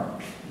my car.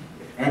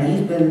 And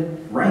he's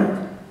been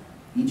right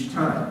each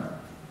time.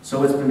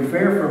 So it's been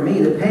fair for me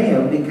to pay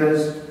him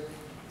because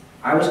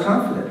I was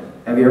confident.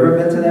 Have you ever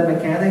been to that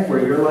mechanic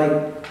where you're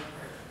like,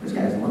 this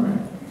guy's lying?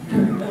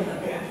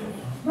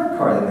 My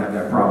car didn't have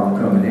that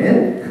problem coming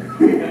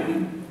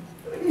in.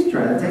 He's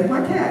trying to take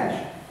my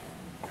cash.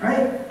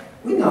 Right?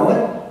 We know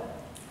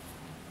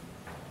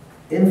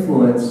it.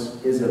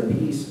 Influence is a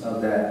piece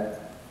of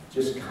that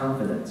just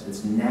confidence.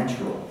 It's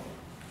natural.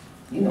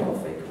 You know a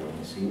faker when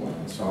you see one,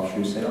 a soft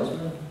shoe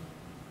salesman.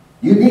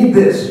 You need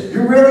this.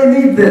 You really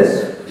need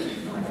this.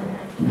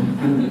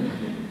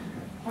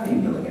 Why are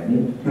you yelling at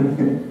me?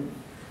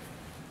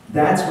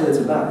 That's what it's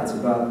about. It's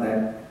about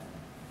that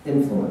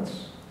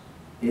influence.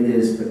 It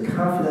is the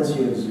confidence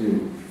you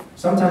exude.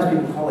 Sometimes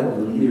people call it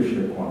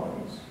leadership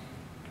qualities.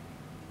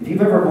 If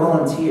you've ever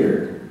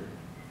volunteered,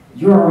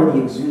 you're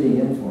already exuding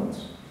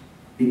influence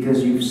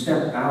because you've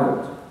stepped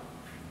out.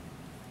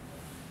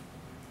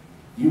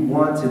 You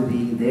want to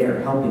be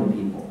there helping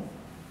people.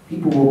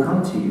 People will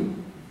come to you.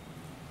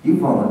 You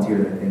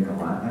volunteered, I think, a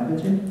lot,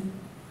 haven't you?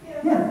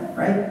 Yeah,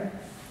 right?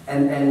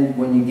 And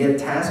when you get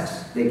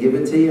tasks, they give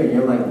it to you, and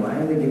you're like, why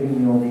are they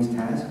giving me all these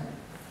tasks?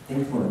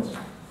 Influence.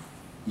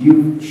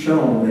 You've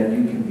shown that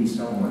you can be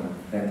someone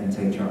that can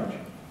take charge.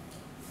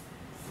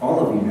 All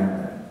of you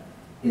have that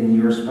in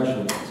your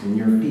specialties, in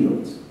your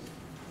fields.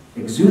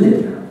 Exude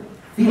it now.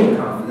 Feel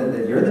confident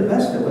that you're the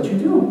best at what you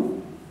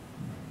do.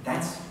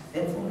 That's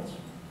influence.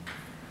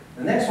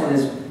 The next one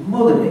is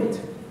motivate.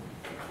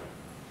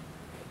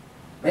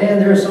 Man,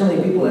 there are so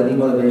many people that need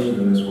motivation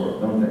in this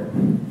world, don't they?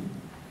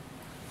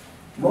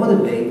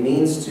 Motivate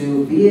means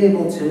to be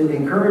able to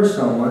encourage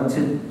someone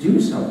to do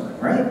something,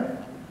 right?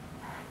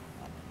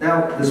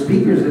 Now, the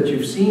speakers that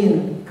you've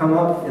seen come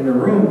up in the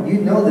room,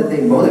 you know that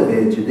they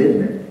motivated you,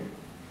 didn't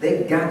they?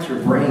 They got your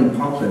brain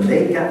pumping.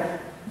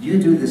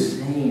 You do the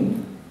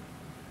same.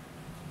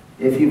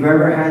 If you've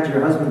ever had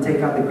your husband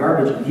take out the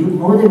garbage, you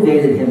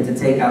motivated him to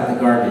take out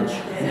the garbage.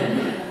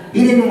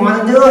 He didn't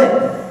want to do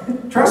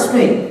it. Trust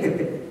me.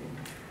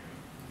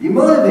 You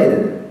motivated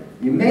him.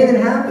 You made it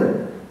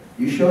happen.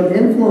 You showed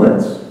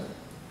influence.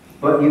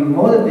 But you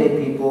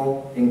motivate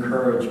people,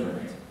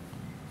 encouragement.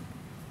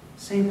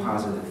 Say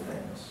positive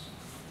things.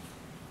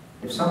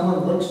 If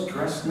someone looks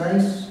dressed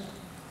nice,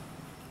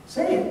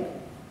 say it.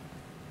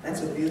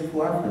 That's a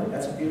beautiful outfit.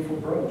 That's a beautiful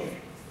brooch.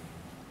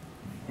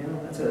 You know,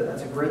 that's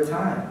a great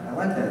tie. I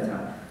like that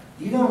tie.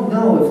 You don't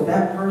know if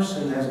that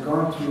person has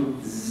gone through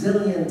a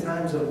zillion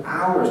times of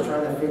hours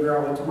trying to figure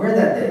out what to wear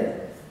that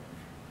day.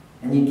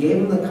 And you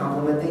gave them the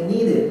compliment they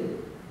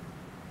needed.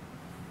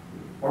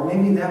 Or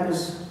maybe that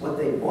was what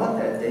they bought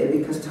that day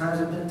because times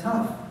have been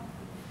tough.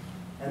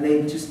 And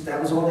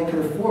that was all they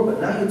could afford.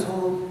 But now you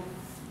told them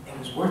it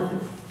was worth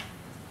it.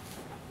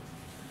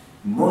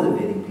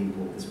 Motivating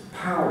people is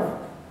powerful.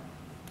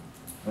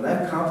 When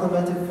I've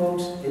complimented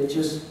folks,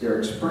 their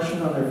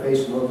expression on their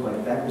face looked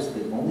like that was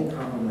the only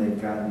compliment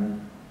they've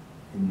gotten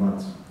in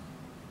months.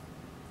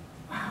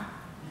 Wow.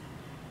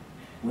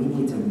 We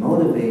need to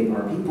motivate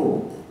our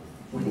people.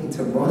 We need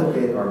to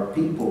motivate our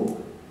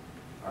people,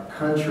 our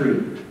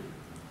country.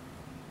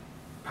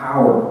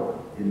 Power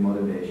in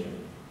motivation.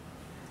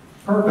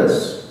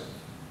 Purpose.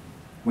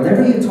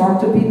 Whenever you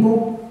talk to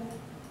people,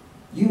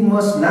 you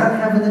must not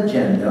have an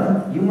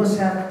agenda. You must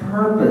have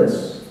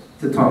purpose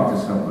to talk to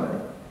somebody.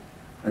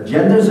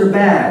 Agendas are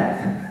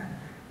bad,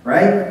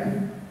 right?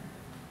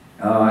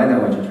 Oh, I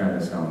know what you're trying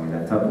to sell me,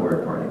 that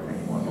Tupperware party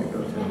thing you want me to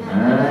go to.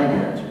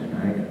 I got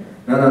you.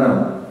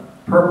 No.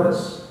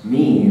 Purpose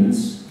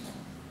means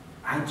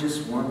I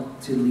just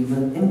want to leave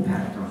an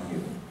impact on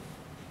you.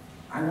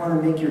 I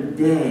want to make your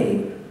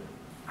day.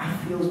 I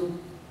feel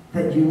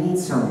that you need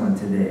someone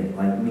today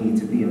like me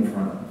to be in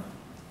front of.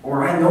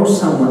 Or I know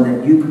someone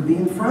that you could be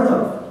in front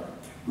of.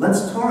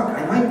 Let's talk.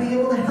 I might be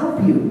able to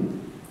help you.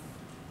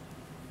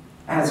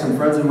 I had some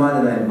friends of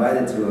mine that I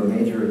invited to a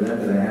major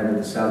event that I had with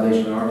the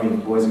Salvation Army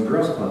Boys and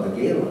Girls Club, a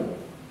gala.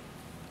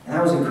 And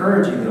I was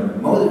encouraging them,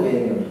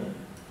 motivating them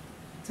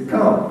to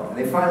come. And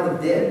they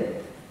finally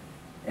did.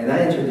 And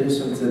I introduced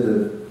them to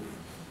the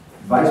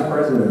vice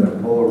president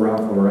of Polo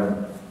Ralph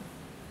Lauren.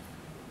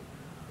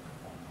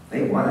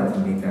 They wanted to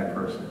meet that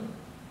person.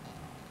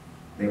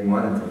 They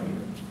wanted to meet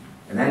him.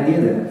 And I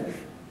knew that.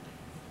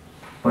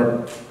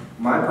 But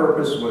my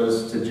purpose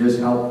was to just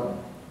help them.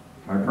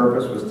 My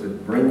purpose was to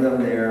bring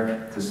them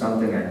there to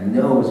something I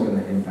know was going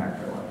to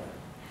impact their life.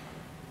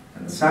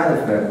 And the side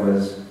effect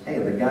was, hey,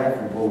 the guy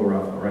from Polo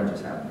Ralph Lauren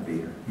just happened to be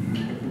here.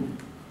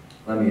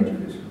 Let me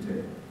introduce him to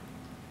you.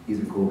 He's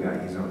a cool guy.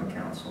 He's on the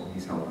council.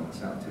 He's helping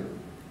us out too.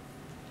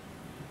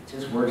 It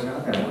just works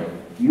out that way.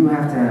 You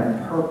have to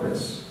have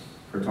purpose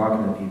for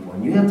talking to people.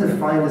 And you have to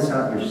find this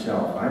out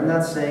yourself. I'm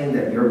not saying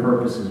that your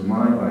purpose is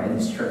mine by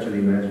any stretch of the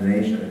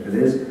imagination. If it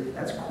is,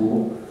 that's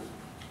cool.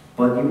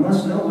 But you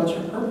must know what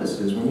your purpose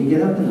is when you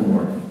get up in the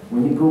morning,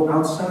 when you go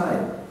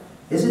outside.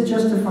 Is it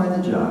just to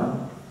find a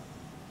job?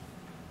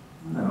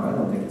 No, I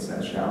don't think it's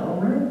that shallow,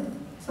 right?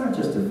 It's not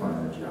just to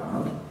find a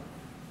job.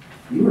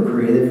 You were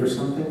created for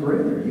something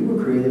greater. You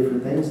were created for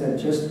things that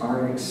just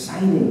are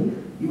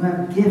exciting. You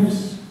have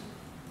gifts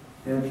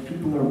that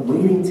people are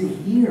waiting to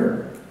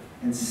hear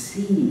and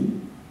see.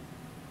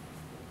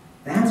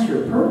 That's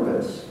your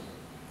purpose.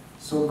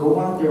 So go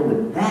out there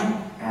with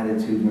that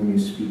attitude when you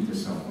speak to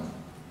someone.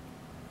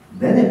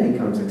 Then it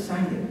becomes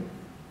exciting.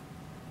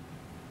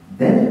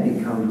 Then it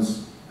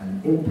becomes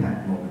an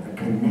impact moment, a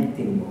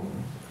connecting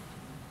moment.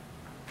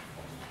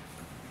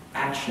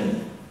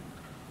 Action.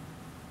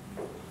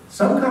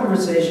 Some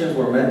conversations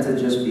were meant to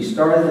just be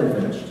started and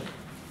finished.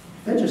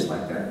 They're just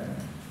like that.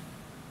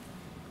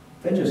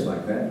 They're just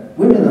like that.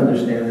 Women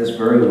understand this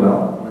very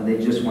well when they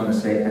just want to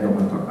say, I don't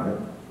want to talk about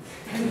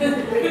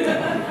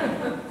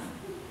it.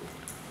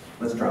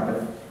 Let's drop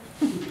it.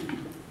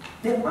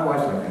 Yeah, my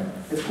wife's like that.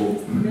 It's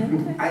cool.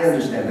 I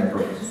understand that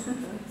purpose.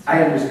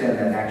 I understand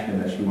that action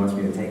that she wants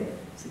me to take.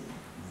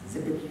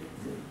 Zip it.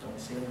 Don't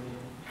say it.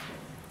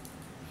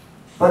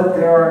 But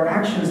there are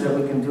actions that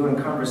we can do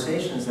in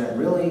conversations that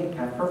really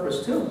have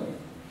purpose too.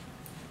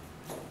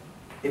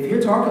 If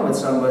you're talking with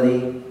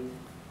somebody,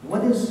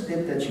 what is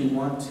it that you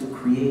want to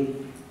create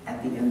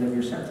at the end of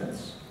your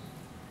sentence?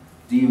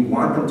 Do you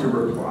want them to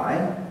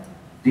reply?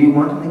 Do you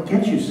want them to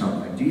get you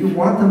something? Do you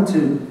want them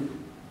to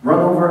run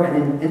over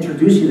and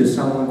introduce you to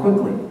someone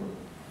quickly?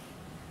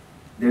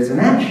 There's an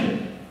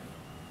action.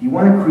 You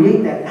want to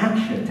create that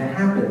action to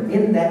happen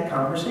in that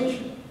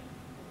conversation,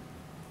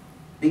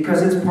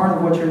 because it's part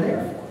of what you're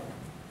there for.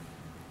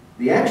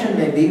 The action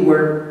may be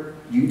where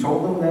you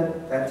told them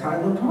that that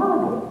tie looked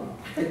horrible.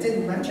 It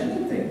didn't match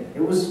anything.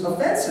 It was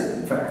offensive,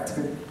 in fact.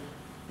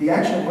 The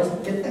action was,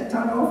 get that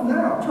tie off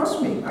now.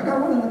 Trust me, I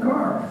got one in the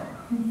car.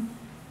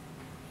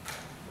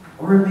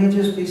 Or it may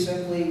just be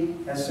simply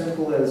as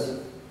simple as,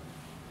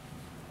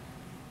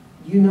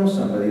 you know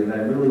somebody that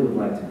I really would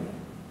like to meet.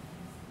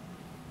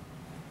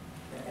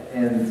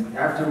 And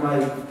after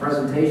my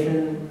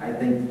presentation, I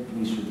think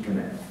we should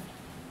connect.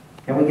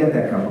 Can we get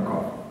that cup of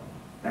coffee?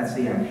 That's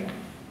the action.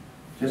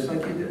 Just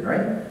like you did,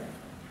 right?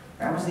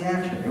 That was the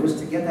action. It was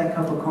to get that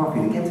cup of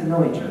coffee, to get to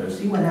know each other,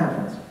 see what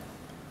happens.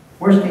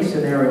 Worst case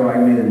scenario, I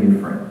made a new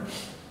friend.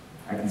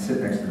 I can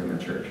sit next to them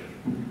at church.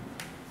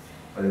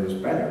 But it was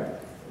better.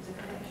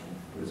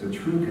 It was a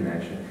true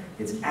connection.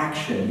 It's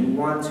action. You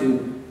want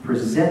to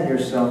present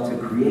yourself to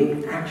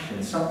create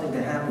action, something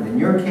to happen. In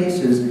your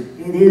cases,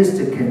 it is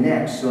to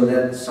connect so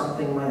that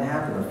something might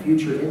happen, a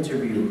future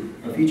interview,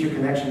 a future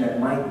connection that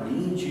might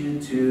lead you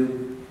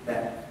to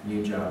that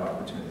new job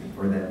opportunity,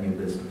 or that new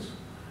business,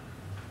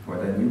 or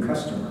that new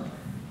customer.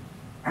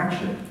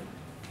 Action.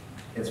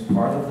 It's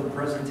part of the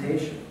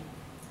presentation.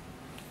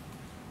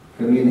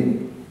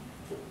 Community.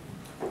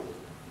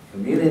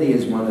 Community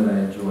is one that I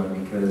enjoy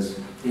because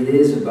it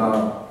is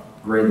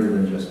about greater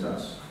than just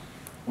us.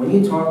 When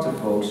you talk to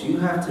folks, you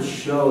have to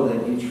show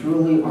that you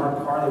truly are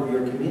part of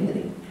your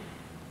community.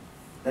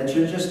 That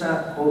you're just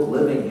not, quote,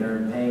 living here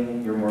and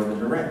paying your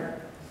mortgage or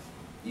rent.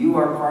 You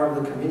are part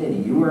of the community.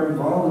 You are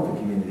involved with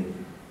the community.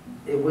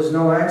 It was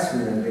no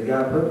accident that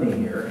God put me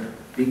here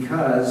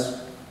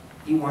because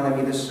He wanted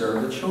me to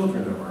serve the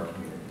children of our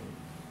community.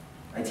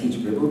 I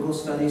teach biblical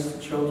studies to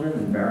children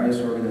in various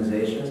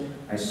organizations.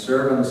 I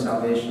serve on the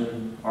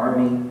Salvation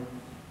Army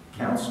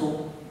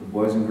Council, the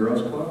Boys and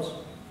Girls Clubs.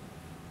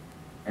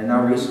 And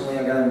now recently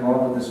I got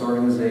involved with this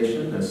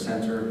organization, the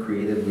Center of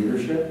Creative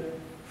Leadership,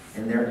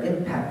 and their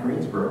Impact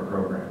Greensboro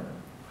program,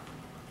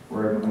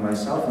 where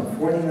myself and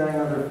 49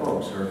 other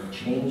folks are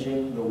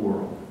changing the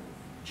world,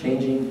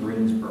 changing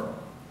Greensboro.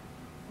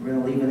 We're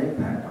going to leave an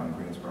impact on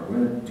Greensboro.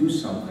 We're going to do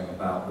something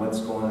about what's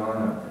going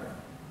on out there.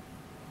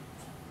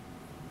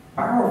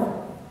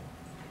 Powerful.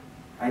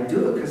 I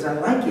do it because I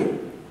like it.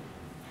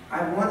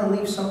 I want to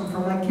leave something for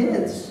my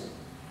kids.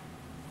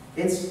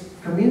 It's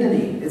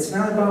community. It's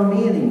not about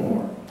me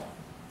anymore.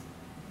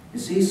 You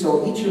see,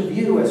 so each of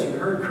you, as you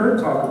heard Kurt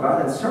talk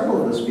about, and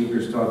several of the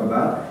speakers talk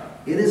about,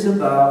 it is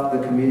about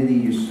the community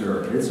you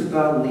serve. It's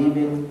about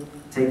leaving,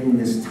 taking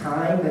this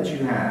time that you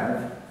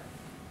have,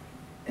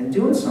 and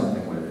doing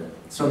something with it.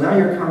 So now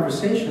your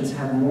conversations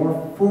have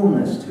more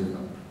fullness to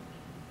them.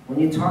 When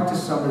you talk to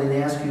somebody and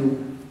they ask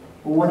you,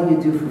 well, what do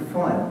you do for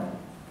fun?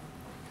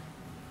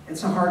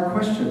 It's a hard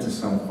question to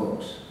some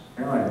folks.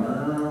 They're like,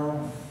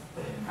 well,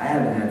 I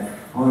haven't had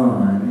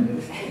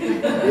fun.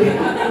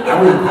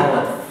 I wouldn't call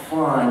it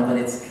fun, but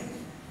it's...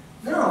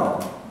 No.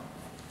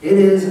 It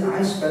is,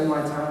 I spend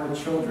my time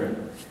with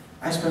children.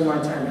 I spend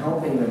my time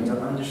helping them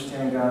to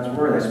understand God's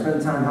Word. I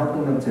spend time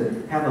helping them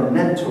to have a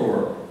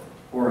mentor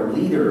or a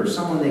leader or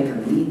someone they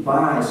can lead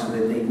by so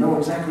that they know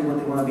exactly what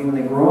they want to be when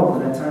they grow up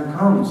when that time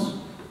comes.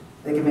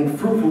 They can make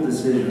fruitful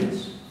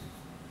decisions.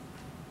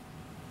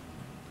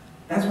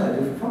 That's what I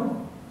do for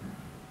fun.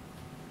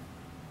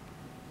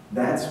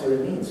 That's what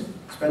it means.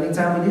 Spending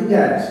time with you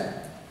guys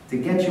to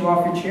get you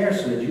off your chair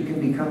so that you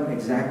can become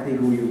exactly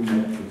who you're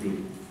meant to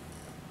be.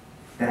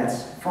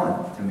 That's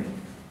fun to me.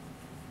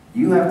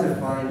 You have to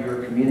find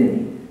your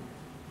community.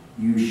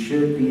 You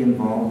should be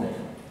involved in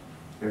it.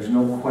 There's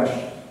no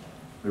question.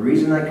 The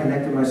reason I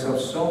connected myself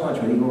so much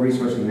with Eagle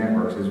Resourcing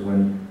Networks is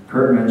when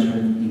Kurt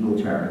mentioned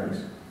Eagle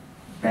Charities.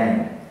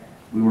 Bang.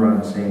 We were on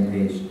the same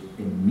page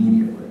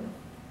immediately.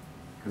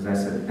 Because I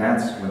said,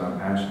 that's what I'm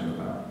passionate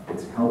about.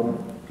 It's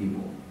helping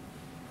people.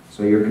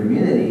 So your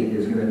community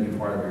is going to be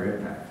part of your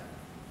impact.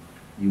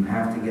 You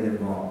have to get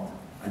involved.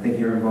 I think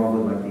you're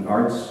involved with like the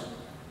arts.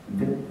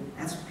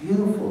 That's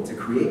beautiful to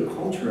create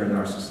culture in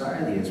our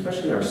society,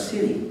 especially our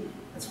city.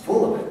 It's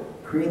full of it.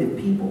 Creative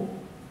people.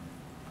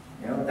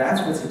 You know,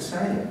 that's what's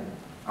exciting.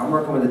 I'm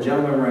working with a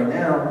gentleman right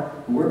now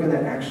who we're going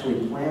to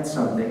actually plant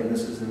something, and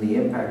this is in the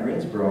Impact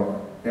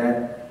Greensboro,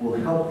 that will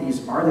help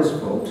these artist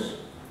folks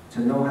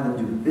to know how to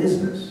do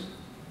business.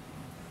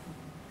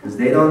 Because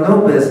they don't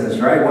know business,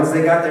 right? Once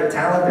they got their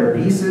talent, their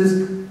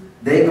pieces,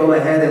 they go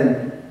ahead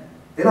and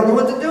they don't know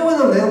what to do with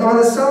them. They don't know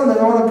how to sell them. They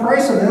don't know how to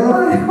price them. They don't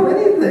know how to do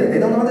anything. They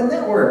don't know how to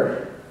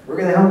network. We're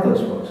going to help those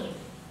folks.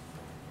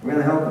 We're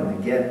going to help them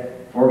to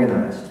get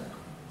organized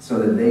so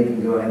that they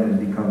can go ahead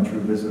and become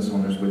true business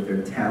owners with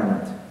their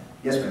talent.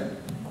 Yes, ma'am?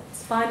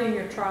 It's finding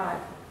your tribe.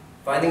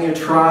 Finding your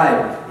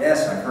tribe.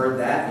 Yes, I've heard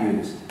that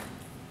used.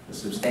 The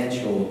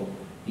substantial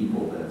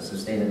people, the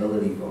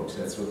sustainability folks,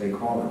 that's what they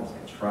call them.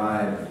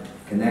 tribe,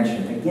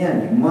 connection.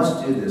 Again, you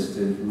must do this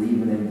to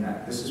leave an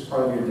impact. This is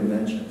part of your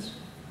dimensions.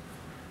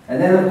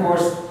 And then, of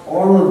course,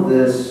 all of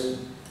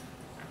this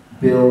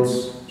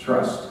builds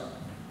trust.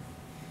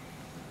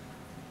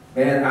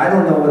 And I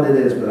don't know what it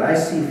is, but I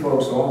see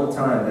folks all the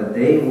time that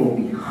they will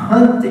be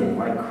hunting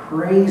like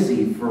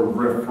crazy for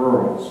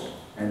referrals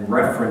and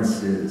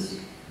references.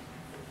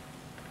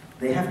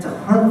 They have to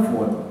hunt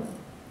for them.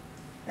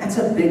 That's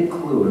a big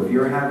clue if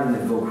you're having to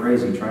go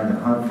crazy trying to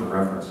hunt for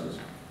references.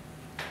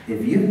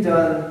 If you've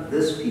done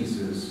this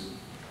pieces,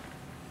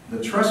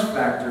 the trust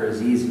factor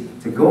is easy.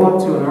 To go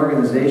up to an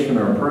organization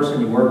or a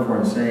person you work for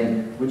and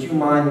saying, would you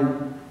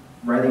mind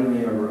writing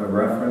me a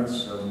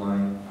reference of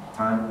my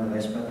time that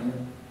I spent here?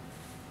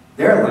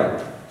 They're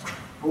like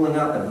pulling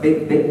out the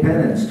big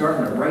pen and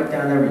starting to write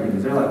down everything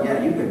because they're like,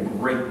 yeah, you've been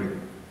great here.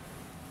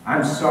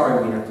 I'm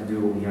sorry we have to do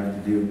what we have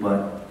to do,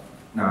 but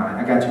no,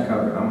 I got you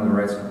covered. I'm going to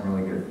write something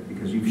really good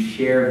because you've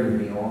shared with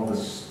me all the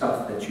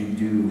stuff that you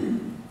do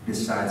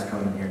besides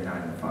coming here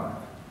 9 to 5.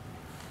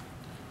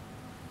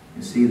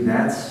 You see,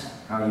 that's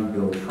how you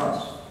build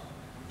trust.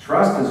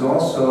 Trust is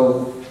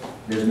also,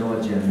 there's no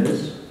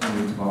agendas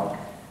when you talk.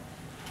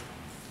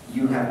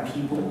 You have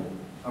people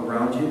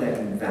around you that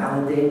can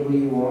validate who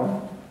you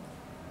are.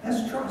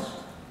 That's trust.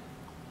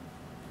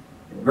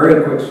 A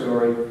very quick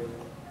story.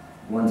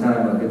 One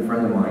time, a good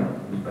friend of mine,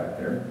 who's back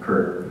there,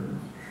 Kurt,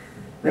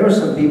 there were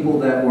some people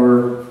that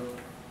were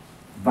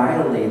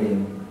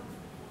violating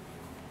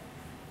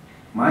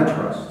my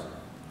trust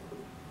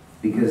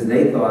because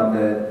they thought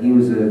that he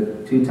was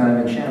a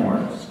two-time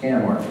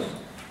scam artist.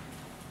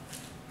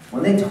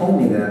 When they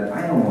told me that,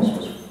 I almost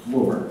was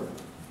floored.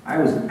 I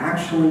was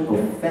actually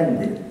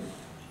offended.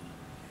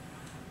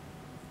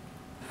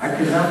 I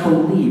could not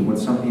believe what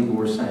some people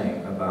were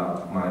saying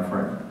about my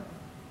friend.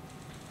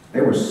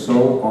 They were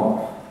so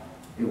off.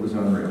 It was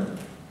unreal.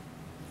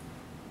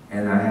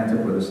 And I had to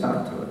put a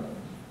stop to it.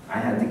 I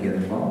had to get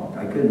involved.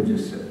 I couldn't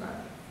just sit back.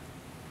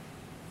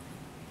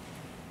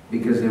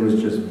 Because there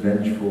was just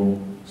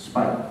vengeful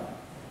spite.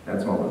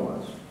 That's all it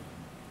was.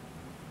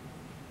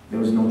 There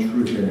was no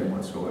truth in it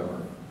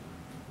whatsoever.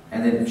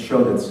 And it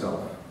showed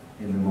itself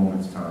in the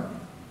moment's time.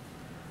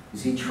 You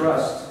see,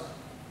 trust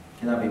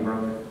cannot be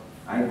broken.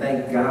 I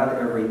thank God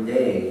every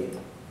day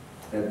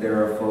that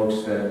there are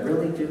folks that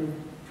really do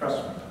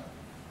trust me,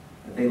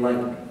 that they like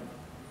me,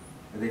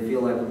 that they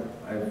feel like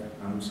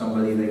I'm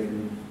somebody they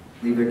can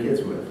leave their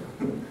kids with.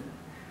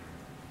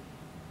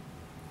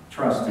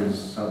 Trust is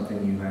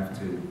something you have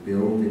to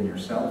build in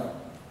yourself,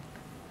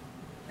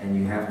 and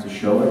you have to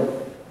show it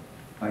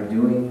by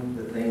doing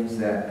the things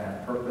that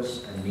have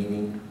purpose and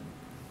meaning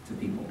to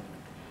people.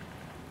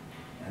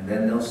 And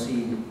then they'll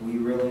see who you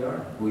really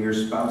are, who your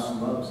spouse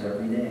loves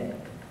every day.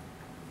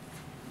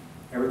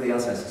 Everybody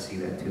else has to see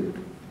that too.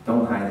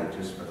 Don't hide it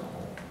just for the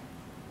whole.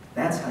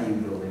 That's how you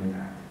build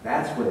impact.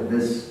 That's what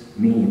this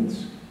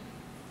means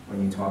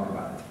when you talk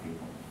about it to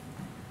people.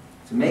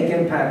 To make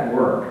impact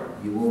work,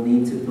 you will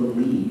need to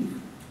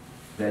believe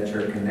that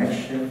your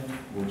connection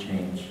will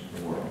change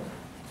the world.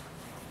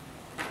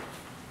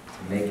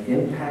 To make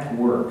impact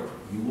work,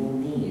 you will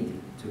need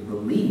to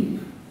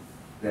believe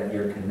that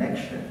your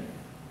connection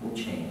will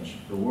change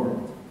the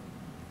world.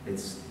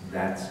 It's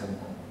that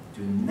simple.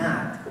 Do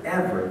not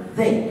ever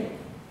think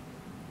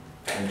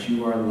that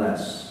you are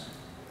less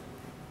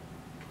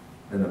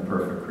than a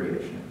perfect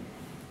creation.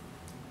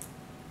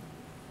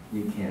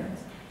 You can't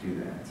do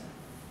that.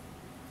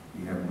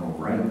 You have no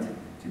right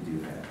to do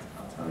that.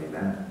 I'll tell you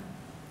that.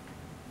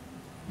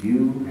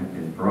 You have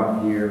been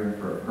brought here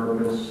for a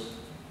purpose.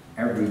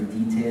 Every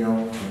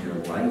detail of your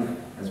life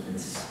has been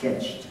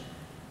sketched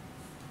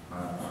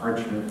on a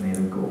parchment made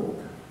of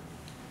gold.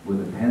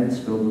 With a pen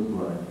filled with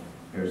blood,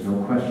 there's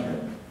no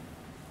question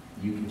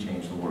you can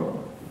change the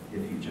world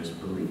if you just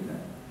believe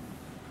that.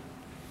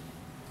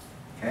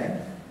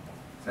 Okay?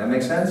 Does that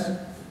make sense?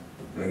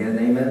 Do I get an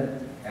amen?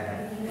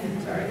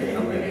 Sorry,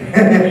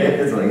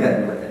 it's like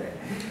that.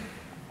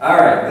 All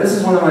right, this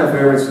is one of my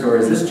favorite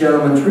stories. This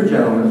gentleman, true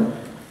gentleman,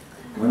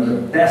 one of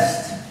the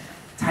best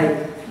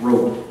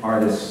tightrope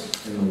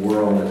artists in the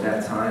world at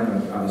that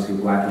time, obviously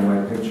black and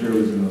white picture,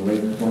 was in the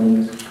late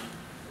 20s.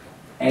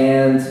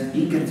 And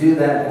he could do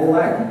that whole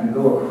act. He could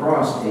go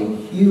across a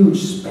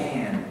huge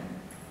span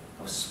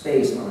of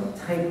space on a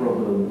tightrope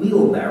with a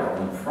wheelbarrow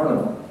in front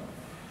of him.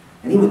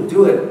 And he would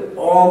do it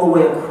all the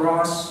way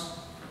across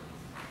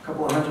a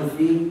couple of 100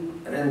 feet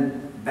and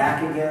then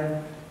back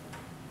again.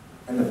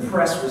 And the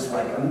press was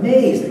like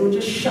amazed. They were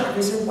just shocked.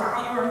 They said,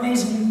 wow, you're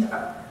amazing.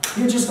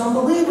 You're just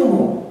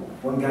unbelievable.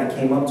 One guy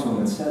came up to him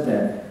and said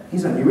that.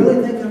 He's like, you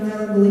really think I'm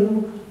that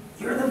unbelievable?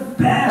 You're the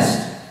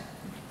best.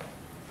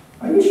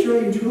 Are you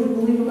sure you truly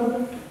believe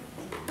about it?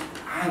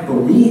 I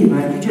believe,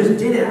 man. You just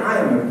did it. I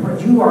am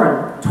impressed. You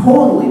are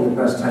totally the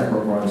best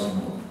tightrope artist in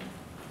the world.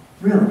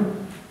 Really?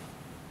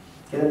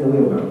 Get in the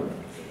wheelbarrow.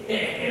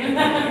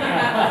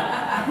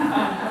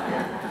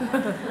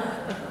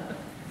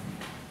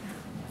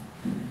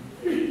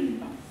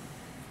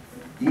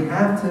 You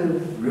have to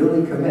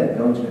really commit,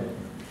 don't you?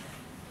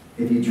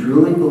 If you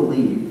truly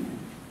believe,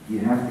 you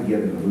have to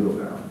get in the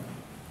wheelbarrow.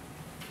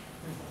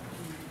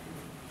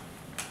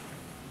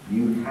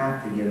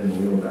 have to get in the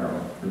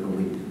wheelbarrow to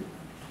believe.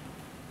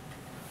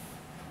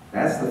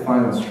 That's the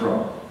final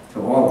straw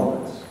to all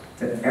of this,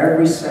 to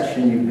every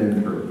session you've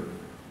been through.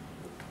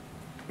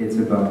 It's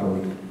about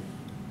belief.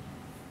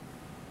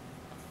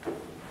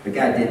 The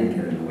guy didn't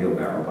get in the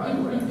wheelbarrow, by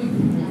the way.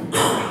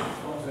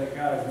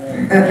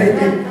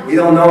 We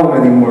don't know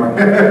him anymore.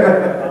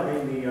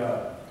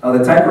 Oh,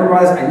 the type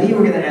robots? I knew you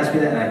were going to ask me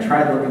that, and I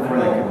tried looking for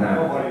it, I could not.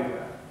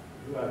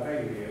 Who I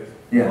think it is.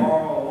 Yeah.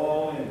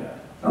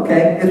 Linda.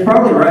 Okay, it's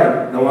probably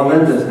right. The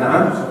Walindas,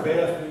 huh? It's the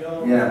best we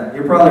know. Yeah,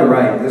 you're probably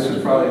right. This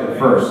is probably the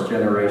first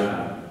generation.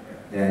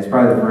 Yeah, it's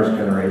probably the first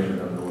generation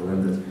of the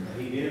Walindas.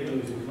 He did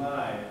lose his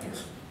mind.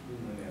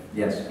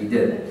 Yes, he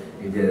did.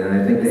 He did, and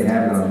I think they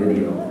have it on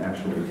video,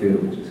 actually, too,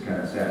 which is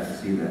kind of sad to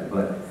see that.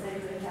 But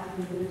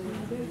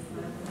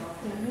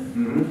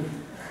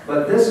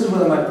But this is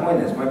what my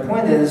point is. My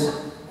point is,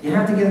 you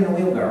have to get in the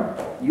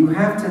wheelbarrow. You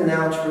have to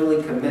now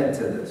truly commit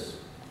to this.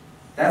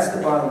 That's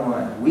the bottom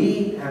line.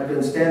 We have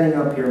been standing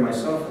up here,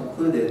 myself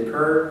included,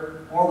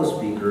 Kurt, all the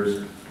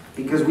speakers,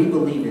 because we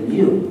believe in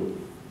you.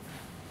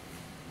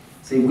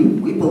 See,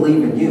 we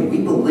believe in you.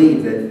 We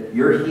believe that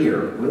you're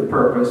here with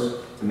purpose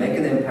to make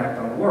an impact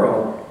on the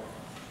world.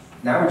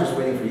 Now we're just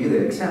waiting for you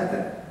to accept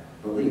that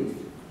belief.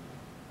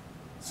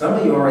 Some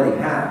of you already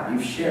have.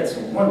 You've shared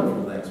some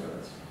wonderful things with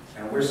us.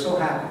 And we're so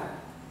happy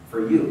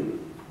for you.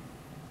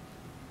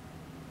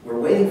 We're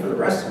waiting for the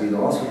rest of you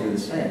to also do the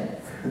same.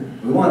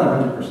 We want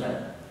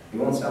 100%. We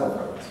won't settle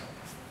for this.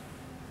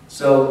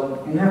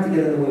 So you have to get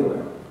in the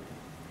wheelbarrow.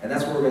 And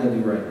that's what we're going to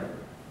do right now.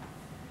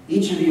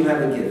 Each of you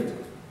have a gift.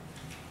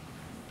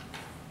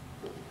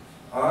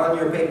 On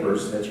your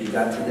papers that you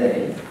got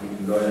today, you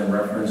can go ahead and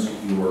reference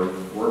your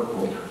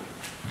workbook.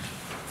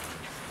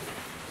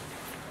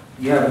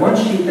 You have one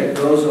sheet that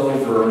goes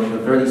over the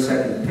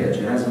 30-second pitch.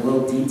 It has a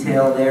little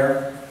detail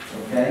there,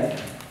 okay?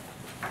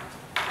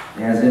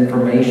 It has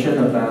information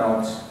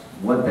about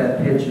what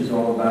that pitch is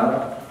all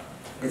about.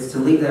 It's to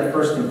leave that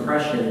first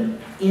impression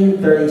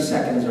in 30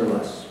 seconds or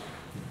less.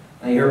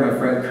 Now you heard my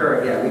friend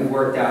Kurt, yeah, we've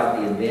worked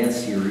out the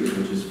advanced series,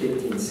 which is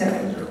 15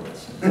 seconds or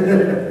less.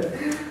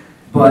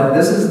 But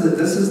this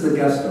is the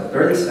gusto,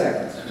 30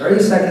 seconds.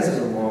 30 seconds is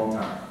a long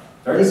time.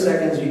 30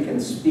 seconds you can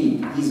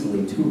speak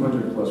easily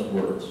 200 plus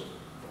words.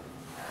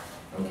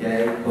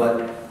 Okay,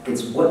 but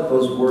it's what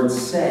those words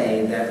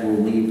say that will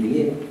leave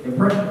the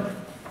impression.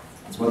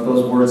 It's what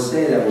those words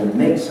say that will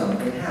make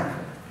something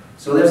happen.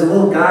 So there's a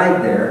little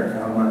guide there.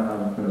 Now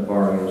I'm going to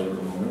borrow yours for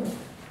a moment.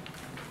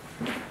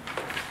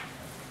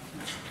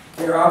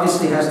 There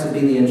obviously has to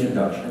be the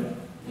introduction,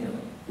 you know,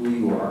 who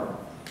you are,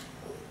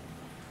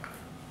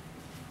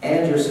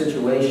 and your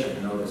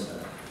situation. Notice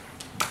that,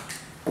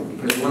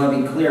 because we want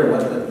to be clear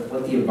what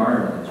the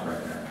environment is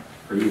right now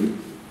for you.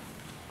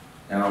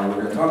 Now, we're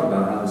going to talk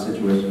about how the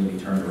situation can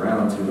be turned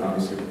around to,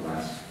 obviously, the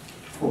glass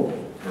full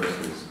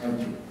versus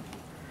empty.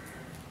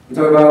 We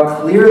talk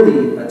about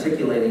clearly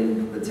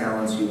articulating the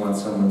talents you want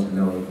someone to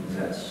know you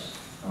possess.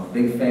 I'm a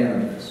big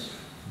fan of this.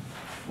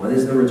 What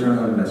is the return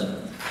on investment?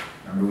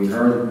 Remember, we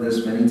heard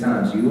this many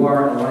times. You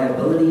are a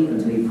liability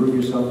until you prove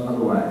yourself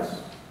otherwise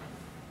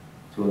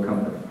to a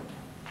company.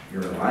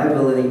 You're a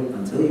liability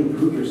until you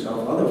prove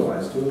yourself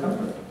otherwise to a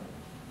company.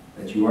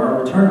 That you are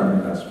a return on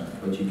investment.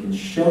 But you can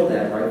show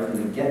that right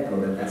from the get-go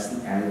that that's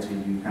the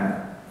attitude you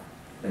have.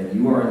 That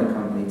you are in a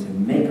company to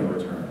make a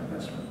return on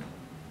investment.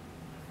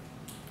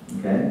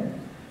 Okay?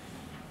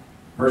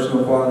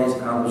 Personal qualities,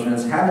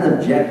 accomplishments. Have an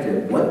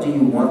objective. What do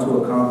you want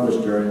to accomplish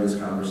during this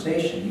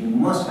conversation? You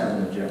must have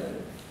an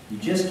objective. You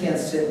just can't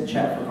sit and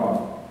chat for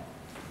coffee.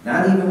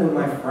 Not even with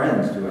my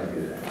friends do I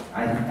do that.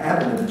 I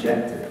have an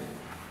objective.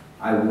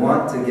 I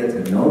want to get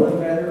to know them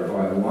better,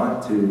 or I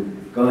want to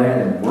go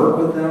ahead and work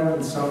with them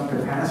in some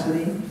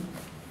capacity.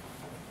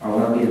 I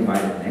want to be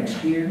invited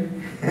next year,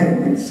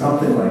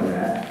 something like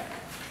that.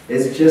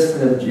 It's just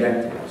an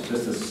objective. It's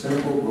just a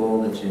simple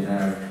goal that you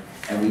have,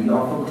 and we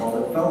often call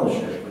it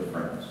fellowship with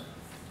friends.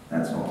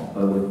 That's all.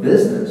 But with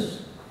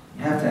business,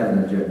 you have to have an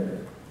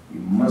objective.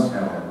 You must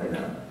have it laid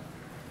out.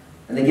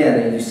 And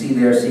again, you see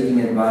there seeking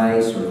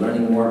advice or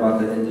learning more about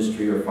the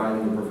industry or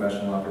finding the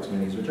professional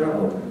opportunities or job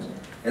openings.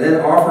 And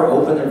then offer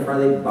open and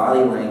friendly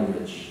body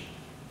language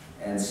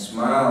and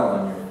smile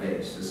on your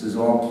face. This is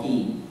all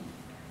key.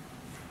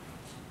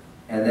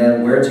 And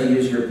then where to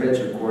use your pitch,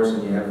 of course,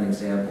 and you have an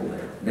example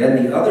there.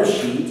 Then the other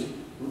sheet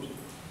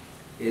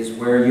is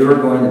where you're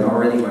going, and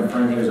already my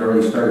friend here has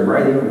already started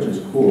writing, which is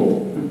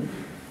cool.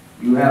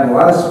 You have a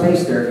lot of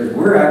space there because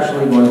we're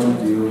actually going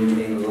to do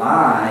a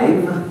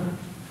live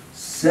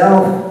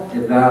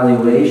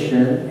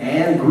self-evaluation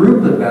and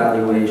group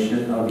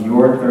evaluation of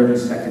your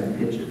 30-second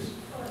pitches.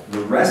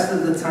 The rest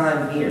of the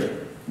time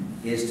here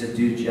is to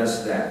do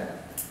just that.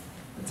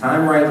 The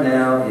time right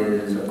now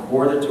is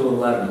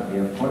 11:15. We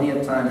have plenty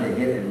of time to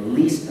hit at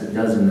least a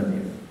dozen of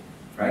you,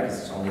 right?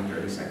 Because it's only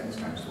 30 seconds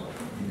times 12.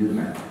 You do the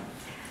math.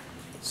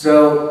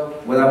 So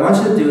what I want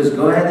you to do is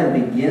go ahead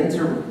and begin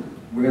to,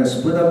 we're going to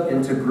split up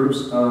into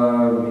groups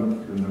of, let me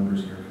do the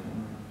numbers here.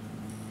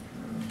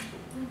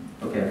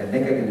 Okay, I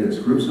think I can do this.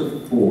 Groups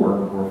of 4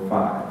 or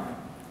 5.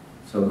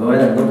 So go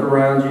ahead and look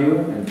around you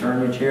and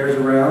turn your chairs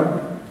around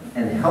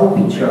and help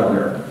each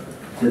other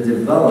to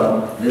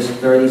develop this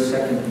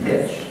 30-second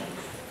pitch.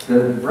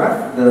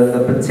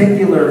 The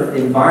particular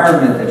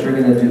environment that you're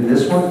going to do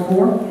this one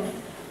for,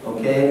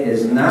 okay,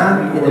 is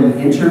not in an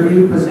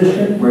interview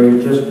position where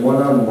you're just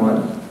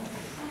one-on-one.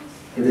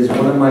 It is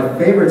one of my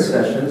favorite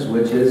sessions,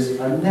 which is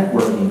a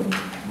networking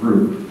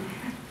group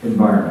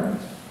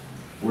environment,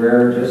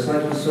 where just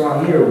like you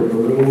saw here with the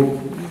little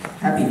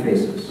happy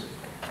faces,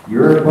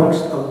 you're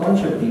amongst a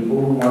bunch of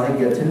people who want to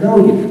get to know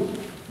you.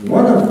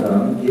 One of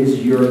them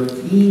is your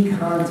key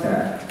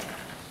contact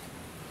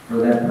for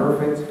that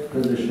perfect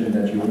position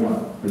that you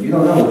want. But you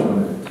don't know which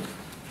one it is.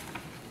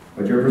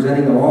 But you're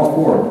presenting them all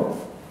four of them.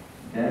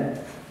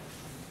 Okay?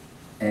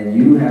 And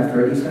you have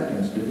 30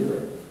 seconds to do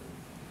it.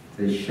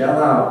 To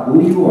shell out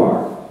who you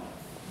are,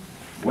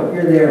 what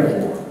you're there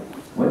for,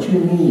 what you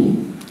need,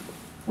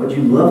 what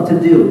you love to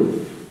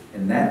do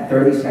in that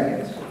 30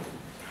 seconds.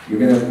 You're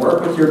going to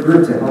work with your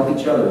group to help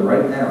each other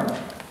right now.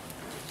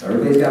 So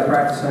everybody's got to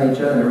practice on each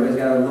other, and everybody's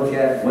got to look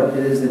at what it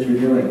is that you're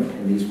doing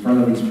in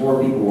front of these four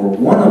people, or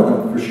one of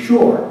them for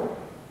sure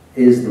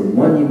is the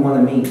one you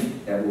want to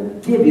meet that will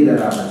give you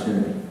that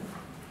opportunity.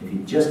 If you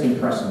just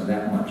impress them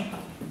that much,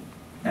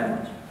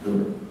 a little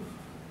bit.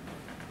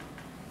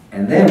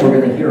 And then we're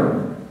going to hear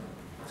them,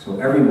 so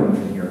everyone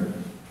can hear them.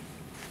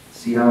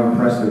 See how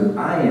impressive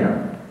I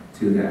am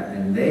to that,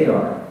 and they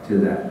are to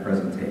that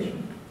presentation.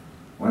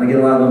 I want to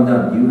get a lot of them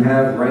done. You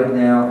have right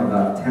now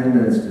about 10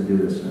 minutes to do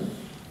this in.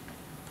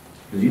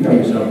 Because you know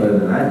yourself better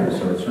than I do,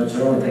 so it's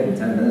only taking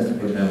 10 minutes to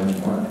put down what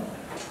you want.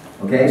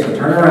 Okay, so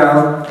turn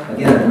around.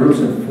 Again, groups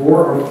of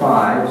 4 or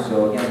 5,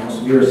 so again, most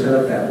of you are set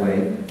up that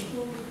way.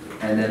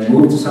 And then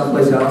move to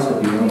someplace else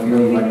if you don't feel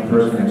you like the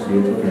person next to you,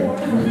 it's okay.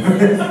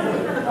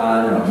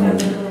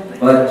 No.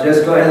 But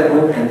just go ahead and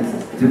move and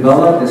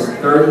develop this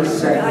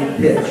 30-second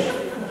pitch.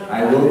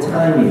 I will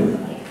time you.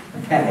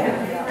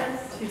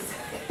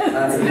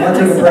 If you want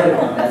to take a break,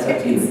 that's up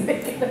to you.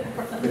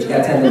 But you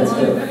got 10 minutes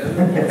too.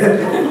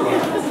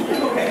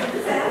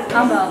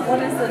 What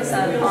is this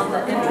on the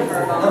introvert?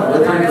 We'll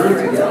do a group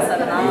together.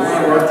 We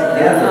want to work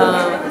together. Um,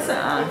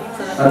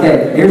 Okay,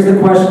 here's the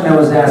question that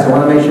was asked. I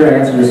want to make sure I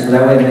answer this so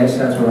that way it makes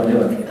sense what I'm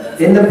doing.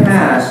 In the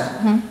past,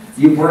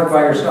 you've worked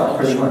by yourself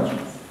pretty much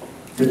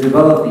to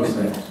develop these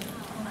things.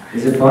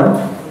 Is it fun?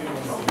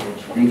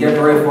 Do you get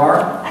very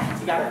far?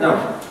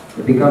 No.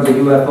 It becomes a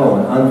UFO,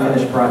 an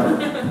unfinished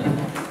project.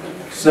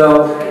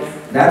 So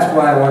that's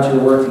why I want you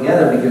to work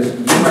together, because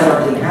you might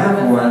already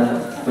have one,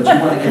 but you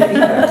want to get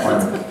feedback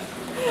on it.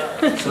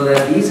 So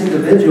that these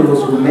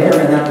individuals who may or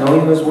may not know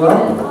you as well,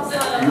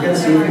 you're going to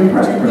see if you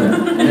impress them or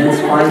not. And then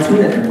it's fine-tune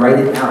it and write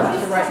it out.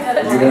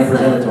 You're going to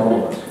present it to all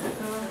of us.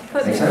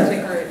 Make sense?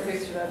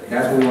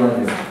 That's what we want to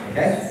do.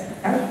 Okay?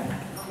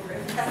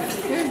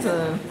 Here's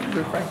a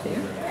group right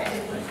there.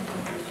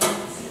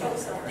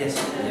 Yes,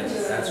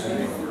 that's what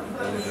we want.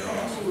 Those are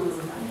awesome.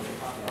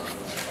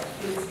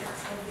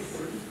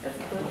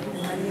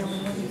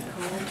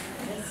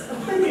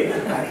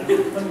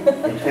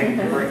 Take a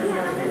break.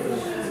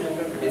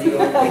 This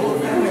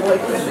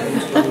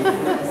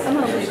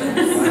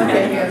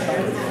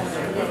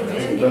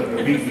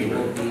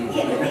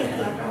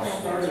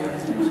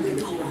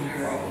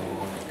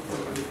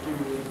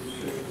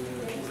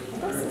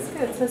is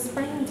good. To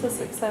spring into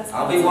success.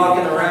 I'll be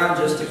walking around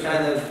just to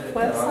kind of,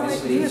 Website,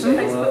 obviously, do you have a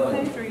Facebook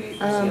page or you?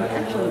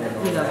 Actually,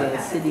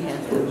 the city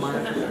has to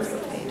monitor those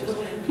pages.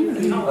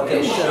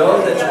 Okay, show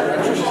that you're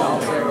interested.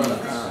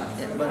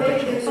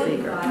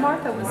 Speaker.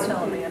 Martha was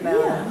telling me about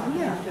it.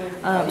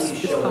 Yeah.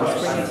 It's called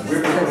Spring.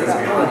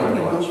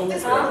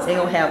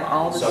 They'll have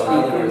all the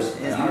speakers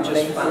and our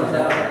bases,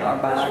 our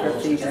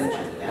biographies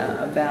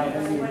about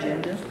the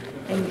agenda.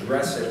 And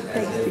Address it as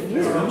thanks to if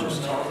you, you're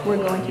just talking. we're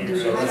going to do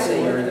So let's this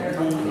say you're in for a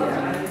company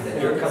that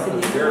your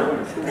company, your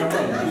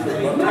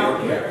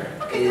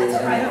is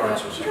in the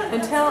arts or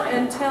something. And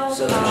tell,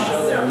 So to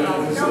show their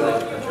meetings,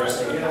 like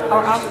addressing it.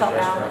 or I'll tell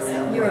Alice.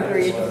 You're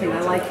very interesting. I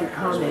like your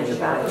comment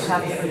about you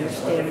have to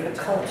understand the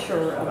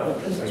culture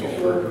of the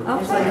people. Oh,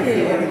 thank you.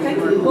 Thank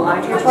you.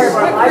 Well, You're part of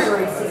our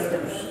library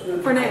system.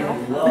 for now.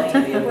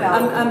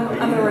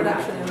 I'm a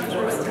reduction in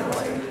force.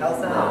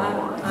 So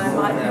I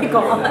might be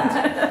gone.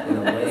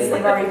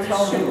 They've already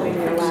told you when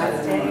your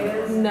last day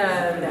is. No,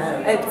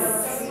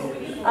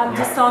 I'm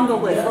just on the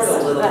list.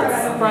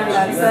 That's right.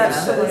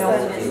 That's there's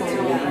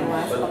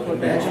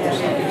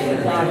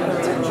about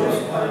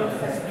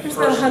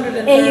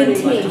 130.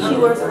 A&T, she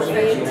works for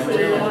A&T,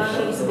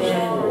 she's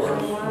been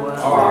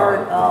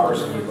part of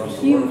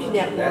huge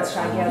networks, I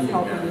guess,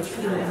 helping the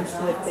students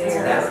with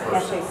their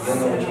ethics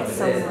and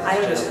some, I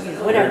don't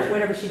know,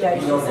 whatever she does,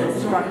 she's an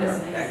instructor.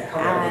 And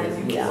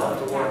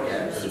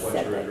she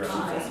said that she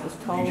just was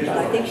told, but I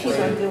think she's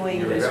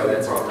doing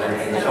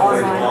an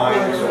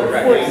online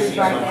course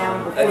right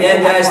now.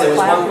 Again, guys, there was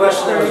one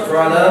question that was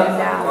brought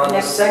up. on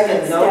the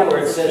second note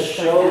where it says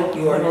show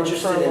you are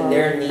interested in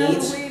their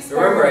needs,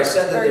 remember I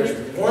said that there's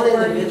one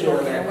individual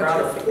in that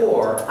crowd of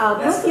 4,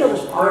 that's the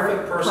most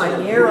perfect person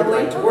that you would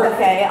like to work with.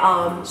 Okay,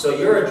 So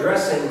you're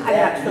addressing I'm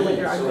that not sure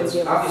need, whether I'm so gonna it's be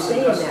able to obviously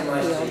stay in that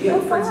customized to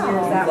field. you. For years,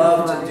 that Love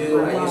was to my do,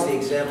 I use love. the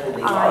example of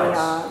the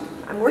arts.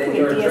 I'm working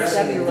Then at you're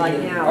addressing DSW the right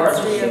need of now, arts.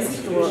 it's a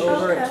shoe store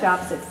over at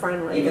Shops at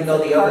Friendly. Even though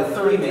the other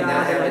 3 may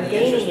not have I'm any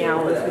interest gaining in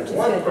hours, it, which is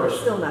one good, but it's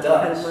person still not the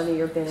kind of does.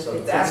 money or benefits. So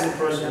that's the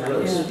person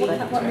really speaking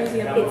What to.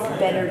 medium? It's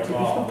better to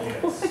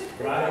be.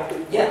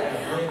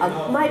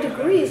 Yeah, My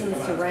degree is in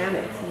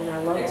ceramics, I mean, I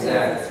love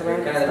exactly. You're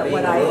ceramics, kind of but being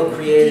what a I little do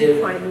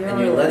creative primarily. and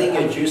you're letting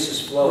your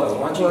juices flow. I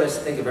want you guys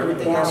to think of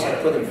everything else I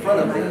put in front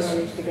of this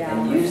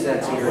and use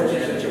that to your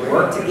advantage.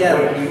 Work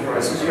together.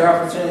 This is your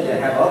opportunity to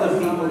have other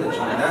people that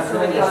you're not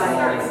doing this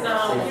for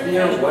to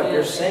hear what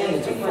you're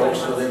saying to folks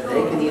so that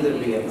they can either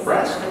be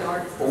impressed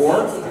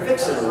or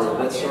fix it a little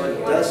bit so it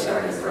does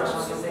sound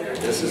impressive.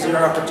 This is your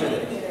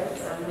opportunity.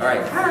 All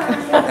right.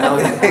 Now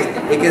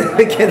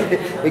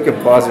we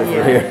can pause it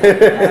for here.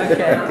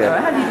 Okay, so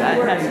how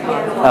do you,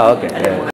 Oh, okay.